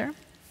didn't either.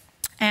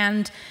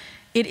 And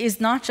it is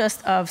not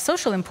just of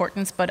social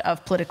importance, but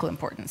of political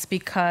importance,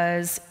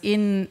 because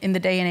in the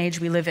day and age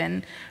we live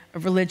in,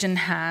 religion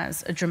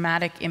has a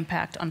dramatic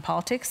impact on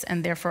politics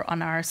and therefore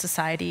on our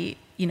society,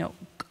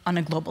 on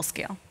a global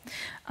scale.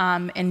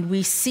 And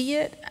we see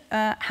it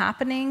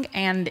happening,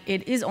 and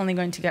it is only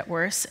going to get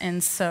worse.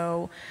 And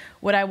so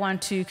what I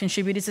want to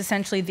contribute is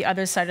essentially the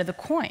other side of the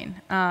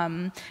coin.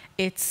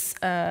 It's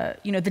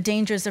the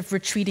dangers of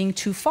retreating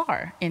too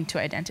far into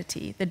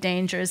identity, the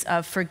dangers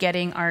of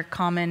forgetting our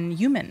common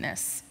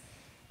humanness.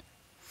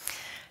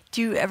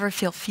 Do you ever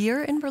feel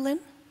fear in Berlin?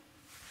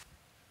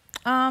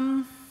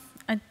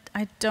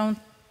 I don't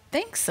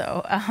think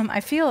so.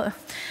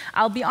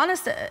 I'll be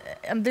honest,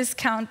 on this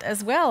count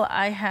as well,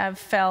 I have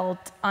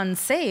felt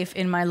unsafe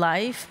in my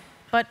life,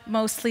 but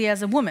mostly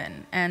as a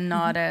woman and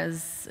not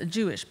as a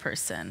Jewish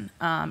person.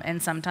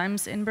 And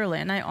sometimes in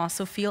Berlin, I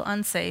also feel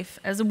unsafe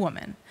as a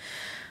woman.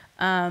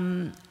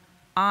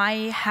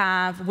 I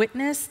have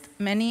witnessed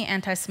many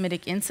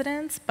anti-Semitic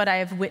incidents, but I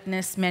have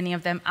witnessed many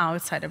of them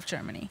outside of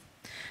Germany.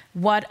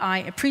 What I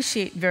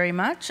appreciate very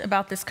much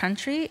about this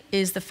country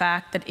is the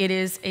fact that it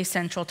is a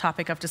central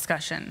topic of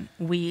discussion.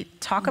 We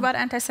talk about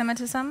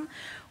anti-Semitism,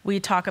 we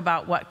talk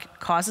about what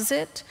causes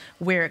it,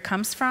 where it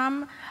comes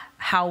from,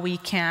 how we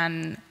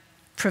can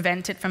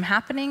prevent it from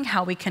happening,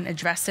 how we can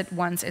address it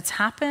once it's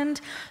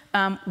happened.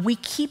 We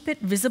keep it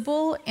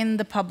visible in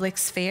the public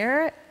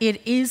sphere.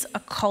 It is a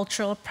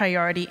cultural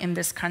priority in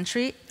this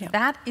country. Yeah.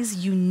 That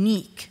is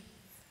unique.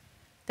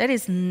 That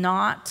is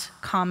not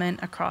common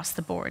across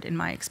the board, in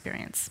my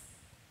experience.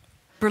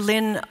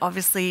 Berlin,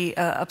 obviously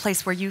a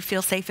place where you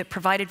feel safe. It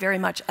provided very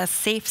much a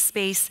safe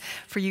space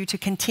for you to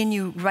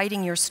continue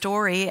writing your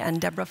story. And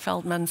Deborah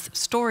Feldman's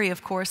story,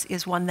 of course,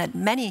 is one that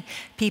many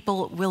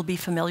people will be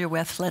familiar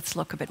with. Let's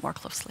look a bit more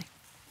closely.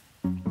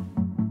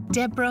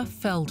 Deborah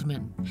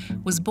Feldman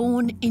was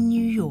born in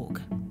New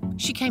York.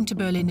 She came to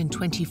Berlin in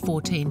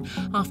 2014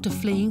 after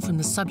fleeing from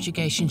the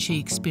subjugation she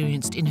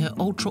experienced in her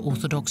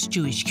ultra-Orthodox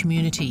Jewish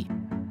community.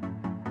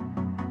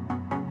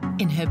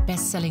 In her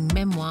best-selling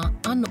memoir,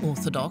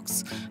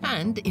 Unorthodox,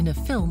 and in a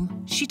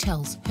film, she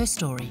tells her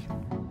story.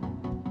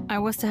 I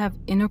was to have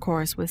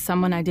intercourse with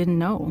someone I didn't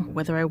know,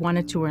 whether I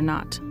wanted to or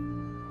not.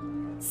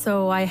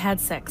 So I had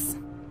sex.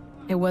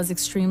 It was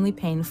extremely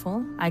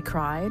painful. I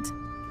cried.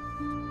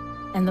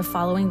 And the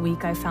following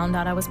week, I found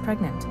out I was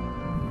pregnant.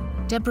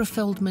 Deborah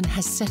Feldman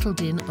has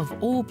settled in,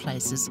 of all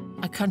places,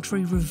 a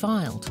country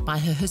reviled by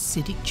her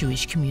Hasidic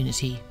Jewish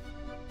community.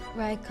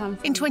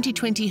 In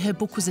 2020, her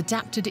book was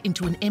adapted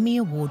into an Emmy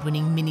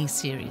Award-winning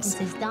mini-series.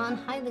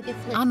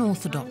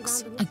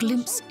 Unorthodox, a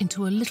glimpse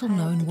into a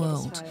little-known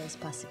world,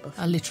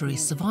 a literary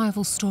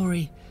survival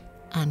story,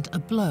 and a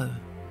blow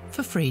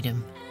for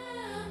freedom.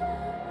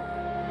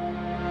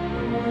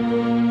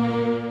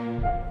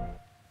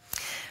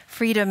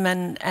 Freedom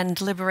and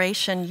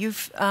liberation.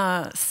 You've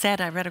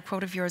said, I read a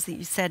quote of yours that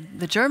you said,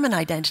 the German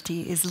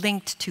identity is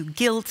linked to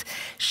guilt,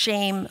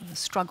 shame, the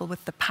struggle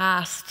with the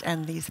past,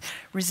 and these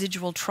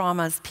residual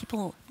traumas.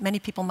 Many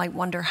people might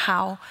wonder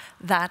how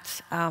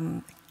that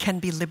can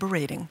be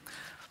liberating.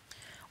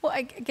 Well,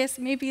 I guess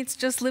maybe it's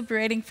just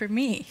liberating for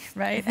me,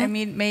 right? I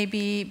mean,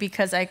 maybe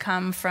because I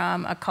come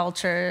from a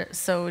culture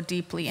so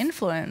deeply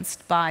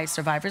influenced by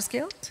survivor's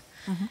guilt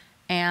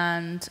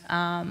and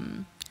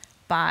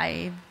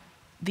by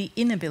the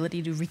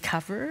inability to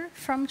recover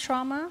from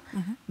trauma.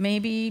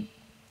 Maybe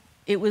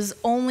it was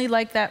only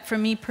like that for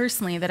me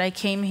personally, that I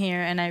came here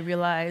and I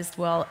realized,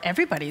 well,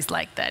 everybody's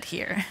like that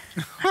here.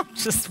 I'm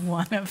just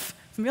one of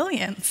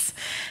millions.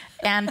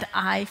 And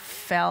I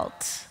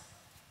felt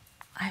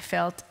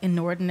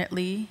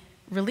inordinately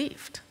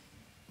relieved.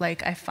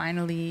 Like I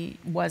finally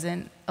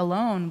wasn't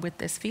alone with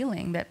this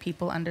feeling that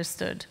people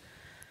understood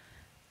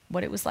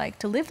what it was like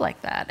to live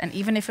like that. And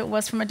even if it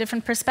was from a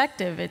different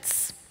perspective,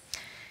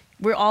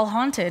 we're all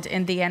haunted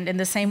in the end in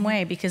the same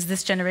way, because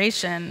this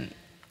generation,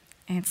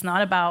 it's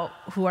not about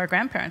who our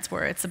grandparents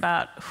were, it's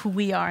about who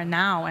we are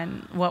now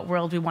and what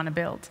world we want to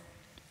build.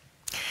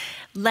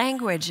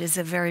 Language is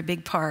a very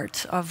big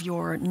part of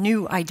your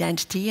new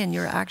identity, and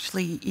you're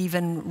actually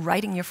even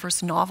writing your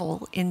first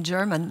novel in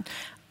German.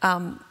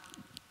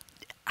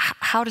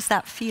 How does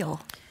that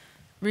feel?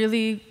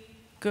 Really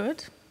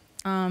good.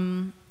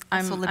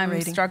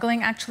 I'm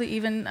struggling actually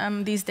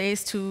even these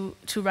days to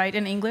write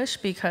in English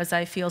because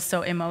I feel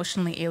so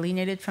emotionally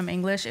alienated from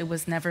English. It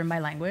was never my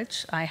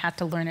language. I had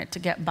to learn it to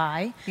get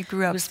by. You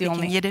grew up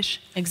speaking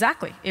Yiddish?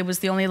 Exactly. It was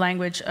the only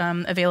language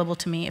available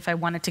to me if I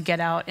wanted to get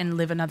out and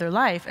live another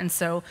life. And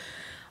so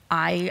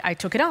I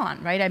took it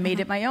on, right? I made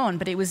it my own,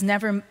 but it was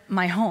never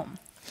my home.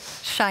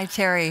 Shai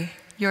Terry,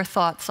 your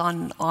thoughts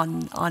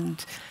on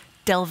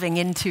delving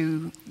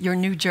into your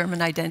new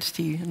German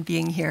identity and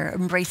being here,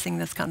 embracing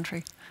this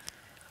country?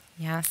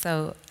 Yeah,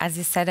 so as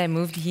you said, I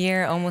moved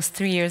here almost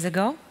 3 years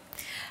ago,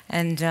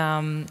 and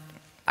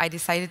I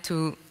decided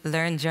to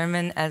learn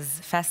German as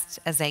fast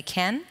as I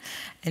can,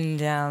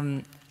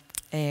 and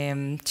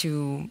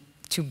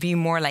to be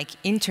more like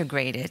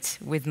integrated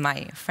with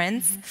my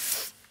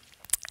friends.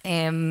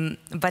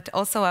 But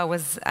also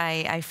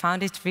I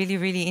found it really,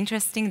 really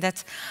interesting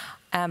that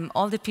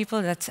all the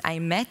people that I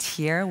met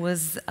here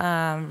was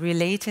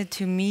related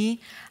to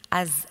me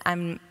as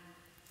I'm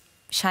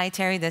Shai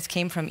Terry that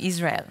came from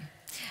Israel,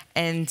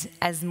 and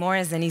as more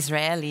as an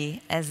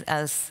Israeli, as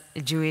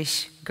a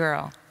Jewish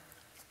girl.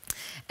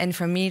 And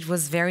for me, it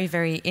was very,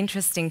 very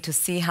interesting to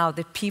see how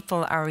the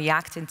people are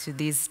reacting to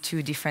these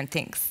two different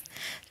things,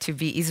 to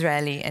be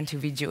Israeli and to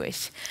be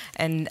Jewish.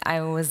 And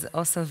I was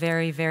also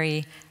very,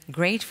 very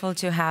grateful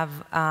to have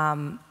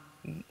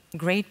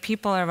great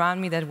people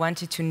around me that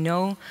wanted to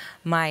know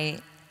my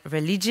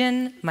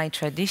religion, my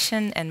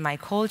tradition, and my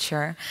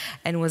culture,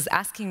 and was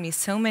asking me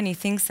so many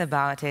things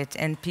about it.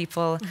 And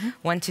people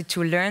wanted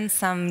to learn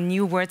some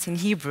new words in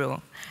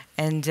Hebrew,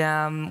 and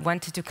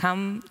wanted to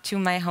come to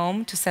my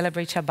home to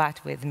celebrate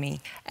Shabbat with me.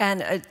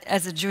 And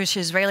as a Jewish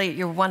Israeli,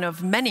 you're one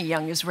of many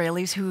young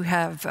Israelis who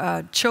have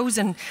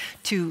chosen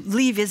to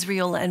leave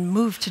Israel and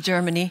move to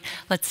Germany.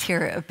 Let's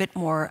hear a bit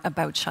more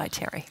about Shai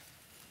Terry.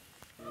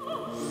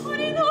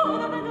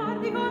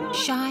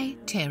 Shai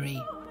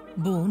Terry.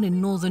 Born in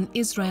northern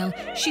Israel,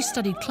 she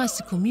studied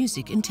classical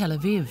music in Tel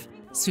Aviv.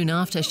 Soon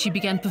after, she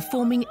began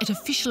performing at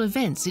official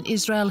events in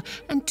Israel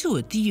and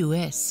toured the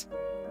US.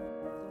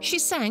 She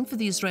sang for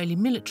the Israeli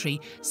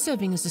military,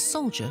 serving as a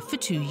soldier for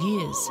 2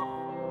 years.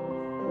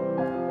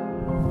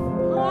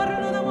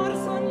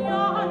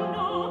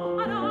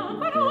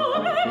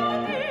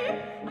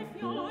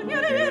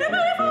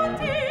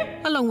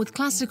 Along with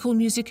classical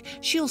music,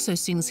 she also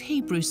sings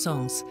Hebrew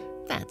songs.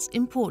 That's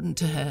important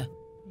to her.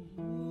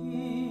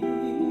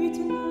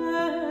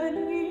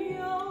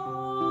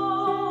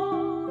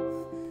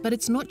 But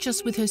it's not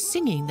just with her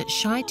singing that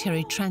Shai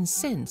Terry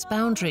transcends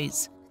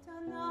boundaries.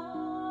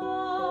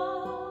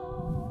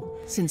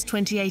 Since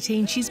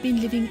 2018, she's been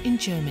living in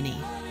Germany,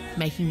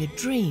 making a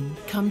dream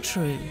come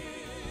true.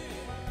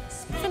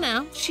 For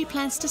now, she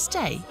plans to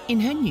stay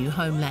in her new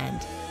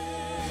homeland.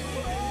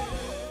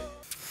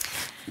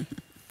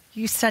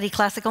 You study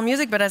classical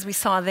music, but as we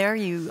saw there,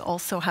 you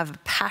also have a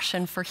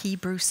passion for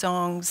Hebrew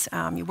songs.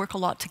 You work a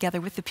lot together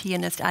with the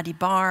pianist Hetty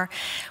Berg.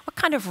 What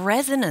kind of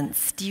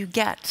resonance do you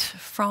get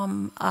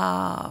from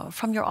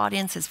your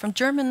audiences, from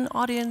German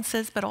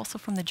audiences, but also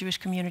from the Jewish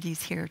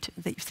communities here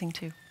that you sing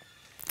to?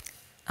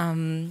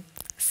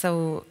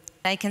 So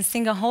I can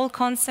sing a whole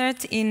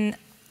concert in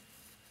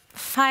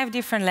 5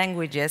 different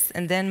languages,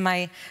 and then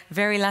my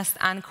very last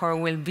encore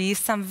will be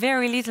some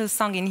very little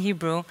song in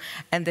Hebrew,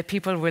 and the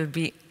people will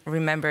be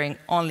remembering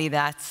only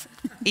that,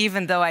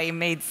 even though I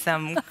made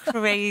some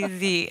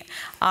crazy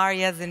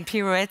arias and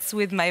pirouettes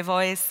with my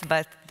voice,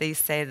 but they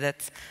say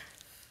that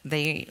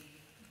they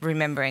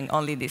remembering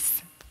only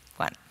this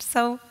one.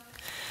 So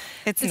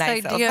it's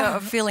nice. This idea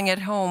of feeling at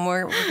home,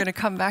 we're going to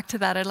come back to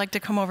that. I'd like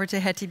to come over to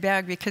Hetty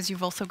Berg because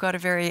you've also got a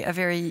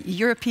very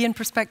European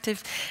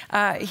perspective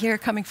here,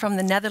 coming from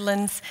the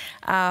Netherlands.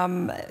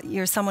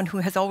 You're someone who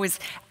has always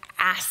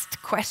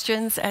asked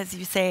questions, as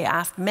you say,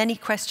 asked many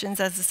questions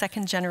as the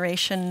second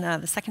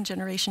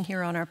generation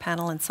here on our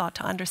panel, and sought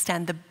to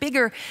understand the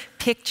bigger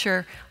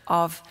picture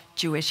of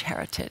Jewish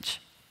heritage.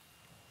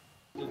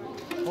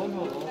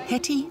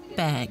 Hetty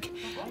Berg,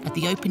 at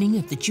the opening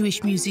of the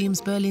Jewish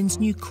Museum's Berlin's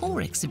new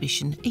core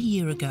exhibition a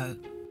year ago.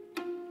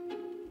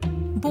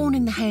 Born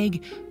in The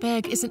Hague,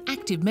 Berg is an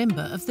active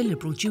member of the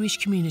liberal Jewish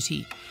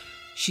community.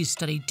 She's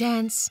studied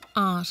dance,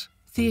 art,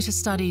 theatre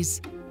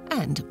studies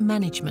and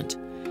management.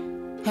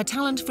 Her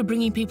talent for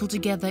bringing people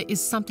together is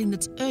something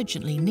that's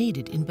urgently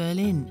needed in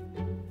Berlin,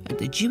 at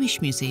the Jewish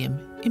Museum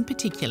in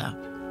particular.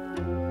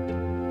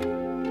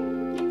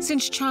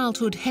 Since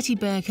childhood, Hetty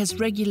Berg has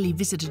regularly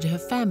visited her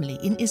family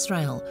in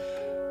Israel.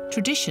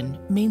 Tradition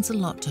means a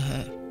lot to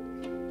her.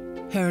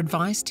 Her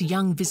advice to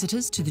young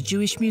visitors to the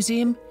Jewish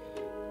Museum: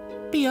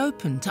 be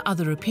open to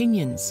other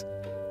opinions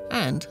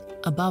and,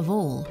 above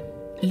all,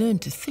 learn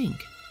to think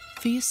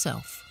for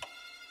yourself.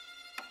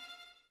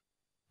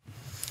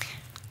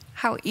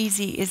 How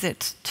easy is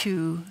it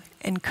to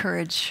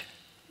encourage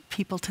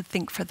people to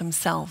think for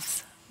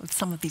themselves with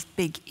some of these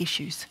big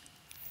issues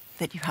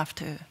that you have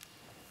to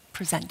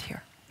present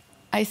here?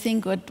 I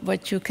think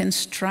what you can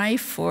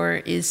strive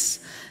for is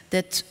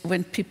that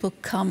when people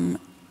come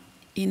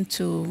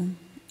into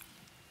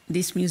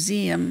this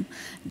museum,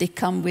 they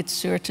come with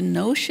certain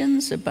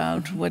notions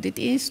about what it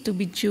is to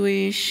be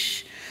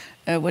Jewish,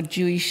 what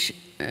Jewish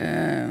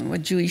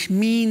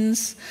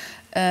means,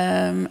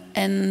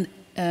 and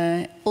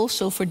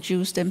also for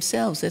Jews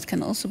themselves. That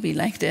can also be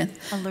like that.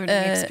 A learning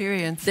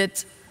experience.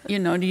 That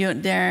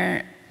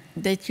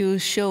that you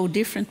show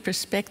different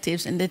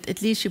perspectives, and that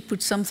at least you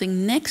put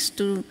something next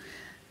to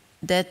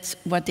that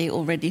what they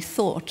already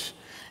thought.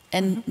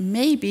 And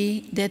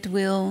maybe that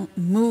will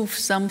move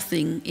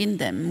something in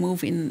them,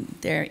 move in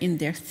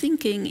their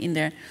thinking, in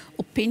their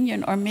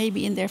opinion, or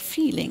maybe in their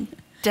feeling.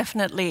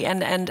 Definitely,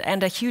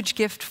 and a huge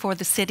gift for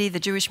the city. The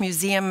Jewish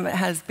Museum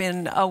has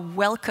been a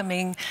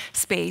welcoming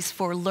space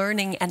for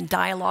learning and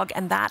dialogue,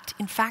 and that,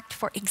 in fact,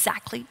 for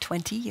exactly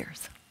 20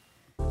 years.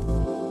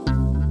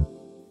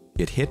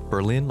 It hit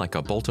Berlin like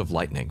a bolt of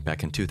lightning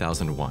back in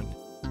 2001.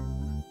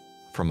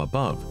 From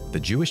above, the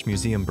Jewish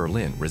Museum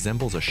Berlin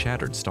resembles a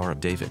shattered Star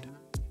of David,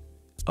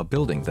 a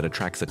building that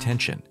attracts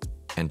attention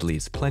and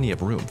leaves plenty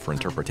of room for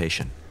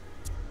interpretation.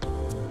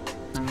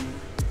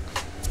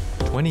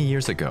 20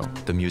 years ago,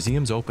 the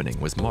museum's opening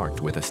was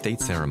marked with a state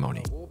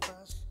ceremony.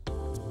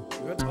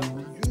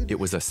 It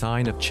was a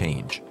sign of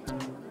change.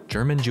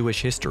 German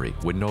Jewish history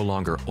would no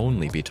longer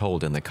only be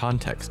told in the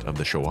context of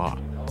the Shoah.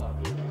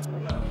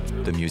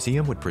 The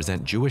museum would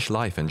present Jewish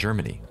life in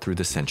Germany through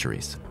the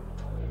centuries.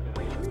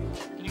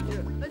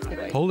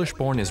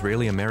 Polish-born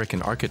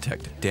Israeli-American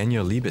architect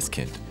Daniel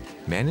Liebeskind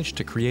managed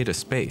to create a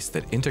space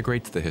that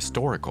integrates the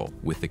historical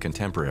with the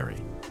contemporary.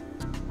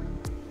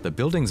 The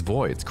building's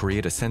voids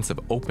create a sense of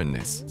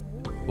openness,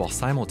 while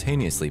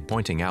simultaneously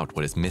pointing out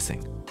what is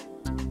missing: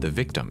 the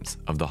victims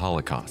of the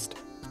Holocaust.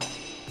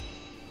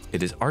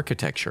 It is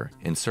architecture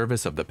in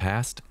service of the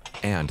past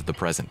and the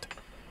present.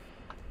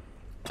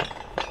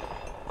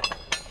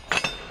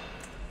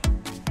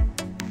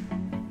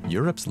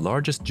 Europe's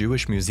largest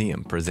Jewish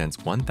museum presents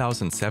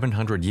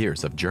 1,700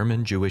 years of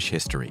German Jewish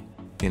history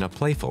in a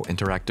playful,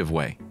 interactive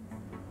way.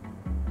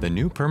 The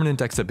new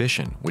permanent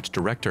exhibition, which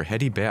director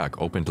Hetty Berg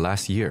opened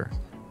last year,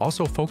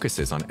 also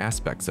focuses on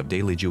aspects of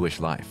daily Jewish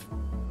life.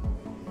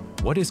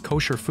 What is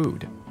kosher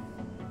food?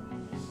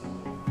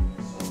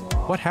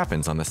 What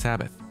happens on the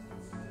Sabbath?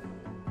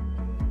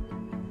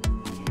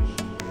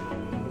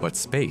 But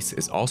space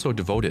is also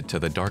devoted to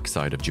the dark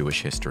side of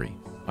Jewish history,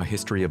 a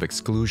history of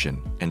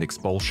exclusion and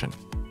expulsion,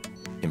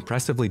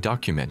 impressively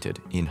documented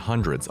in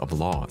hundreds of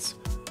laws.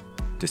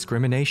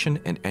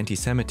 Discrimination and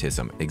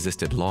anti-Semitism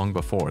existed long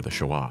before the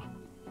Shoah.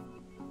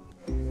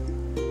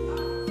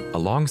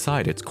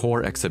 Alongside its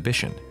core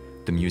exhibition,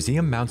 the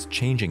museum mounts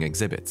changing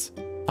exhibits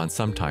on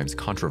sometimes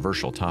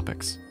controversial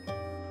topics,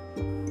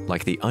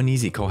 like the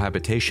uneasy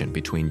cohabitation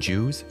between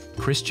Jews,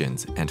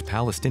 Christians, and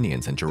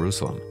Palestinians in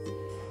Jerusalem.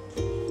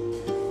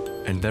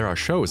 And there are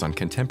shows on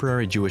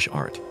contemporary Jewish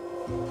art.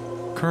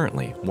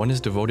 Currently, one is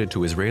devoted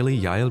to Israeli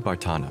Yael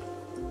Bartana,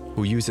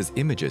 who uses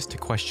images to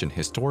question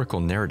historical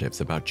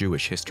narratives about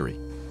Jewish history.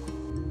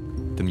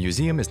 The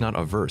museum is not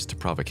averse to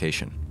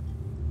provocation.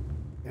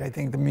 I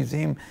think the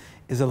museum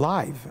is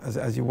alive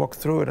as you walk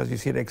through it, as you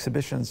see the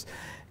exhibitions,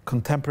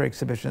 contemporary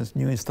exhibitions,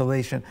 new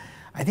installation.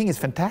 I think it's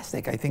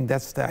fantastic. I think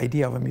that's the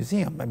idea of a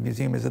museum. A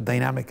museum is a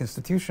dynamic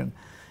institution.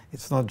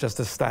 It's not just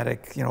a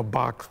static,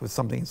 box with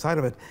something inside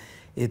of it.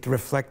 It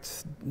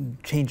reflects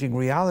changing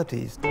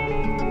realities.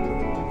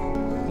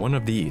 One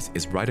of these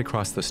is right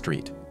across the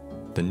street,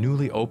 the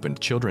newly opened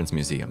Children's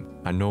Museum,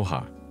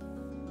 Anoha.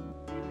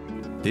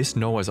 This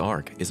Noah's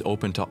Ark is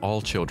open to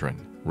all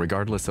children,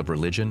 regardless of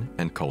religion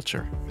and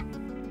culture.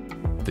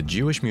 The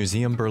Jewish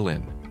Museum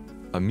Berlin,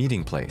 a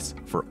meeting place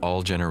for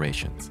all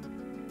generations.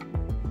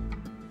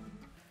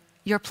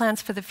 Your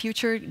plans for the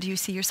future, do you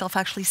see yourself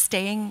actually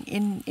staying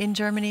in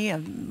Germany?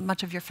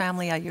 Much of your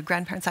family, your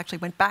grandparents actually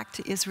went back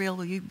to Israel.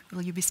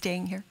 Will you be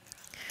staying here?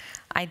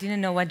 I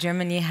didn't know what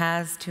Germany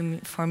has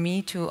for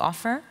me to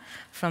offer,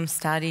 from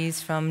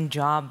studies, from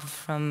job,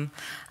 from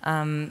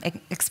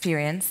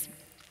experience.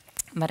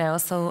 But I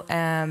also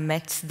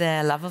met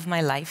the love of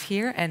my life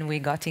here, and we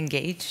got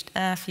engaged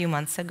a few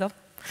months ago.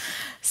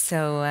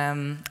 So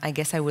I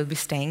guess I will be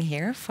staying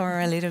here for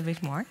a little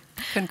bit more.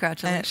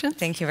 Congratulations.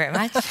 Thank you very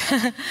much.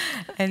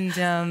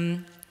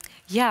 And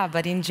yeah,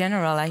 but in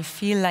general, I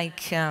feel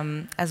like,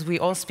 as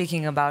we're all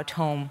speaking about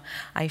home,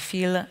 I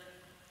feel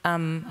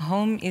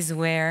home is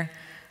where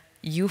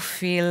you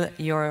feel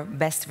your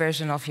best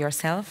version of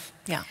yourself.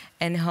 Yeah.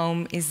 And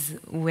home is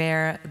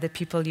where the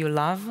people you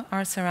love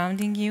are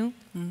surrounding you.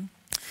 Mm.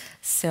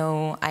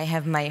 So I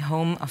have my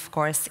home, of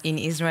course, in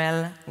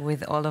Israel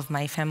with all of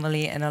my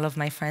family and all of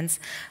my friends,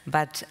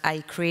 but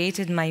I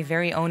created my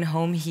very own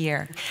home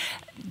here.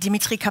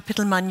 Dmitrij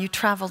Kapitelman, you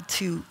traveled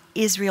to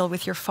Israel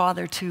with your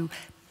father to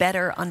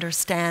better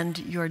understand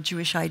your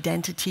Jewish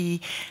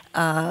identity.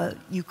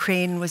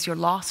 Ukraine was your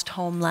lost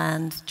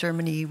homeland.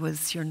 Germany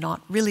was your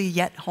not really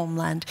yet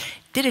homeland.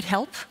 Did it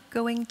help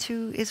going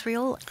to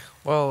Israel?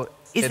 Well,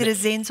 Is it a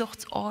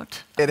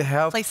Sehnsuchtsort? It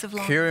helped place of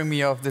curing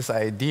me of this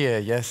idea.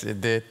 Yes,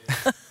 it did.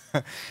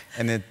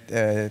 And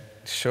it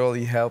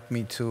surely helped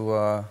me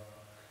to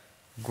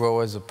grow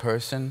as a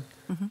person.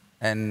 Mm-hmm.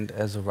 and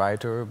as a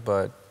writer,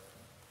 but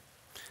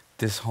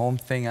this home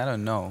thing, I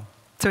don't know.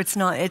 So it's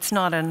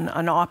not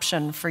an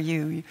option for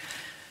you?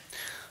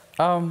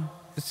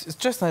 It's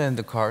just not in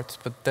the cards,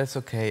 but that's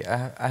okay.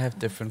 I have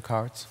different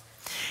cards.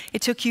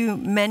 It took you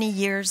many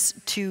years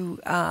to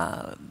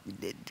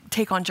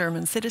take on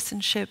German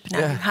citizenship. Now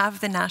you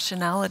have the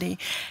nationality.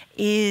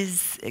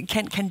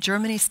 Can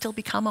Germany still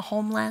become a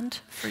homeland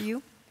for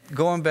you?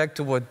 Going back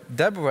to what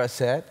Deborah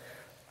said,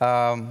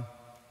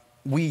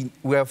 we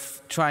are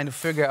trying to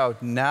figure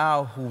out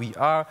now who we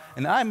are,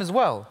 and I'm as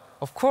well.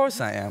 Of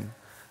course I am.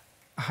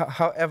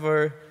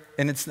 However,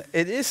 and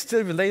it is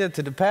still related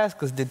to the past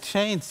because the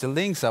chains, the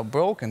links are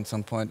broken at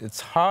some point.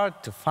 It's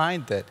hard to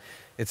find that.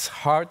 It's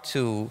hard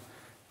to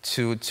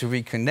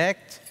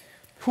reconnect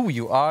who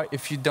you are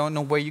if you don't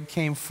know where you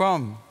came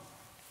from.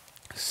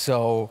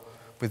 So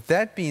with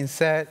that being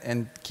said,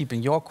 and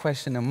keeping your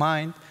question in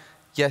mind,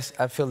 yes,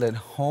 I feel at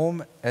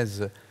home as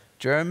a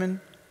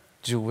German,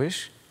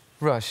 Jewish,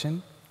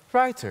 Russian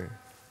writer.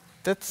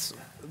 That's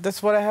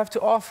what I have to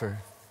offer.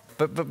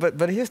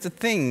 But here's the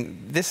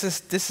thing, this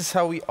is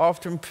how we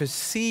often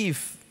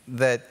perceive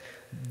that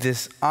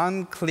this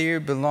unclear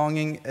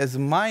belonging as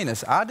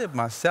minus. I did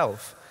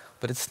myself.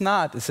 But it's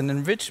not, it's an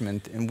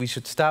enrichment, and we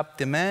should stop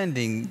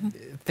demanding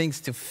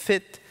things to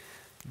fit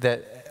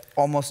that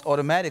almost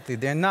automatically.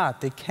 They're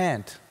not, they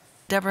can't.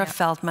 Deborah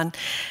Feldman,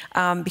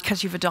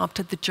 because you've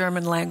adopted the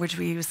German language,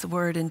 we use the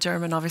word in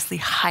German, obviously,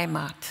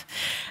 Heimat,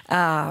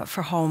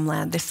 for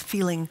homeland, this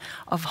feeling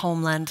of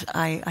homeland.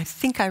 I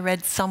think I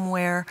read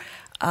somewhere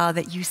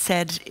that you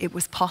said it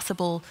was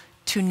possible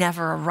to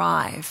never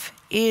arrive.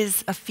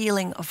 Is a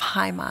feeling of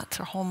Heimat,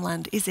 or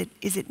homeland, is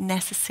it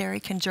necessary?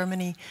 Can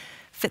Germany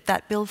fit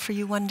that bill for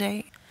you one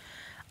day?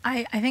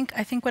 I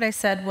think what I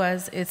said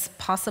was it's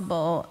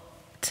possible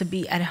to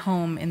be at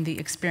home in the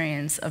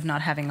experience of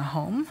not having a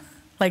home,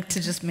 like to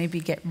just maybe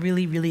get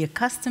really, really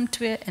accustomed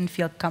to it and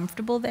feel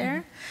comfortable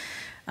there.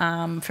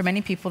 For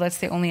many people, that's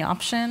the only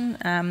option.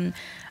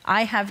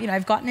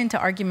 I've gotten into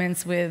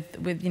arguments with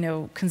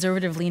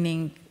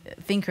conservative-leaning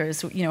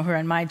thinkers, who are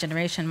in my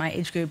generation, my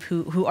age group,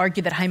 who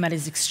argue that Heimat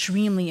is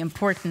extremely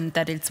important,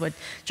 that it's what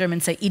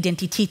Germans say,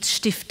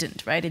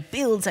 identitätsstiftend, right? It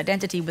builds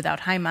identity.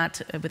 Without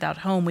Heimat, without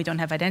home, we don't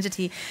have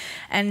identity.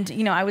 And,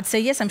 I would say,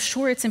 yes, I'm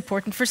sure it's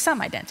important for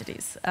some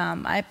identities.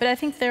 But I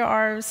think there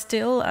are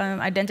still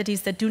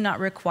identities that do not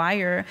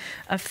require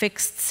a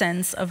fixed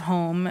sense of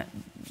home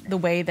the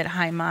way that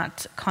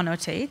Heimat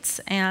connotates.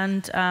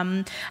 And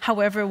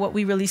however, what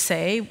we really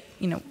say,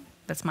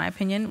 that's my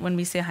opinion, when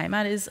we say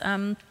Heimat is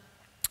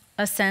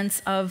a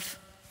sense of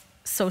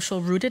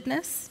social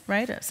rootedness,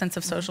 right? A sense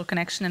of social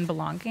connection and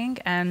belonging.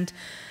 And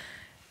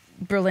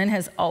Berlin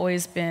has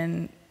always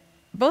been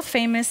both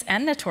famous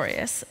and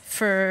notorious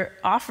for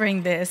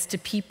offering this to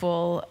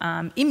people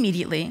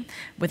immediately,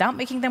 without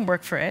making them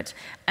work for it,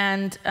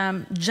 and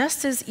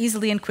just as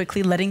easily and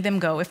quickly letting them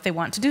go if they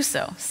want to do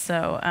so.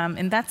 So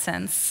in that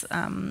sense,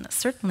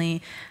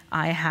 certainly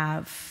I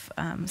have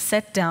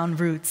set down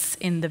roots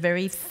in the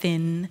very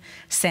thin,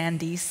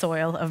 sandy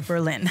soil of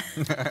Berlin.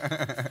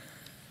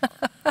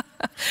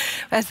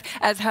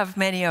 As have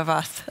many of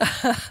us.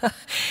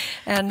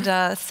 And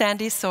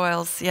sandy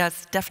soils,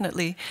 yes,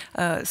 definitely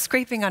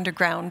scraping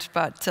underground,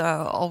 but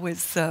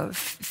always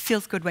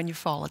feels good when you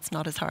fall. It's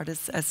not as hard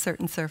as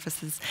certain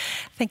surfaces.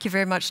 Thank you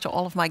very much to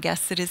all of my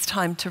guests. It is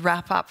time to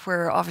wrap up.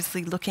 We're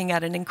obviously looking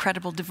at an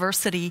incredible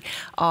diversity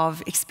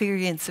of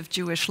experience of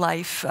Jewish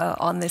life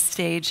on this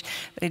stage.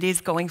 But it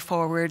is going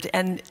forward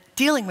and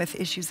dealing with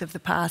issues of the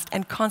past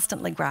and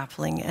constantly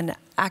grappling and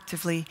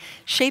actively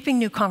shaping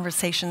new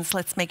conversations.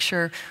 Let's make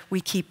sure we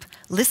keep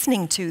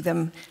listening to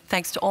them.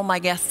 Thanks to all my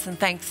guests and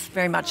thanks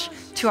very much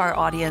to our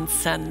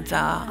audience. And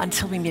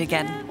until we meet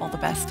again, all the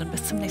best and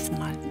bis zum nächsten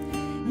Mal.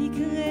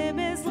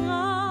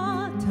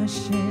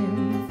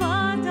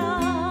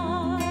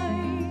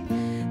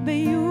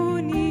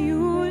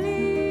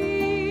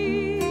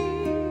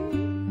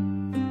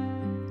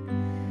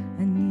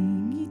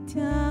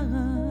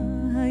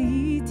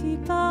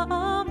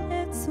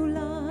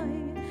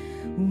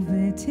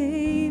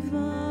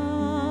 ובתיבת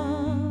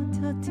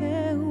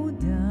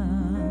התהודה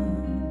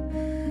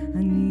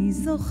אני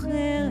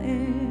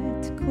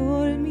זוכרת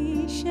כל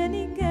מי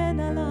שניגן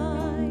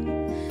עליי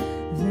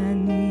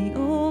ואני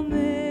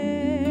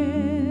אומר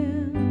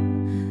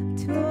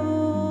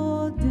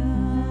תודה.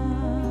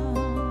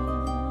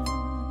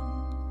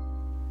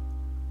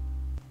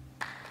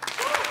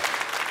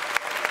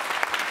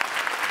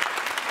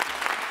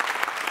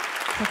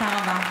 תודה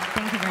רבה.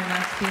 Thank you very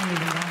much. Vielen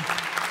lieben Dank.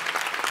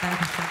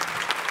 Dankeschön.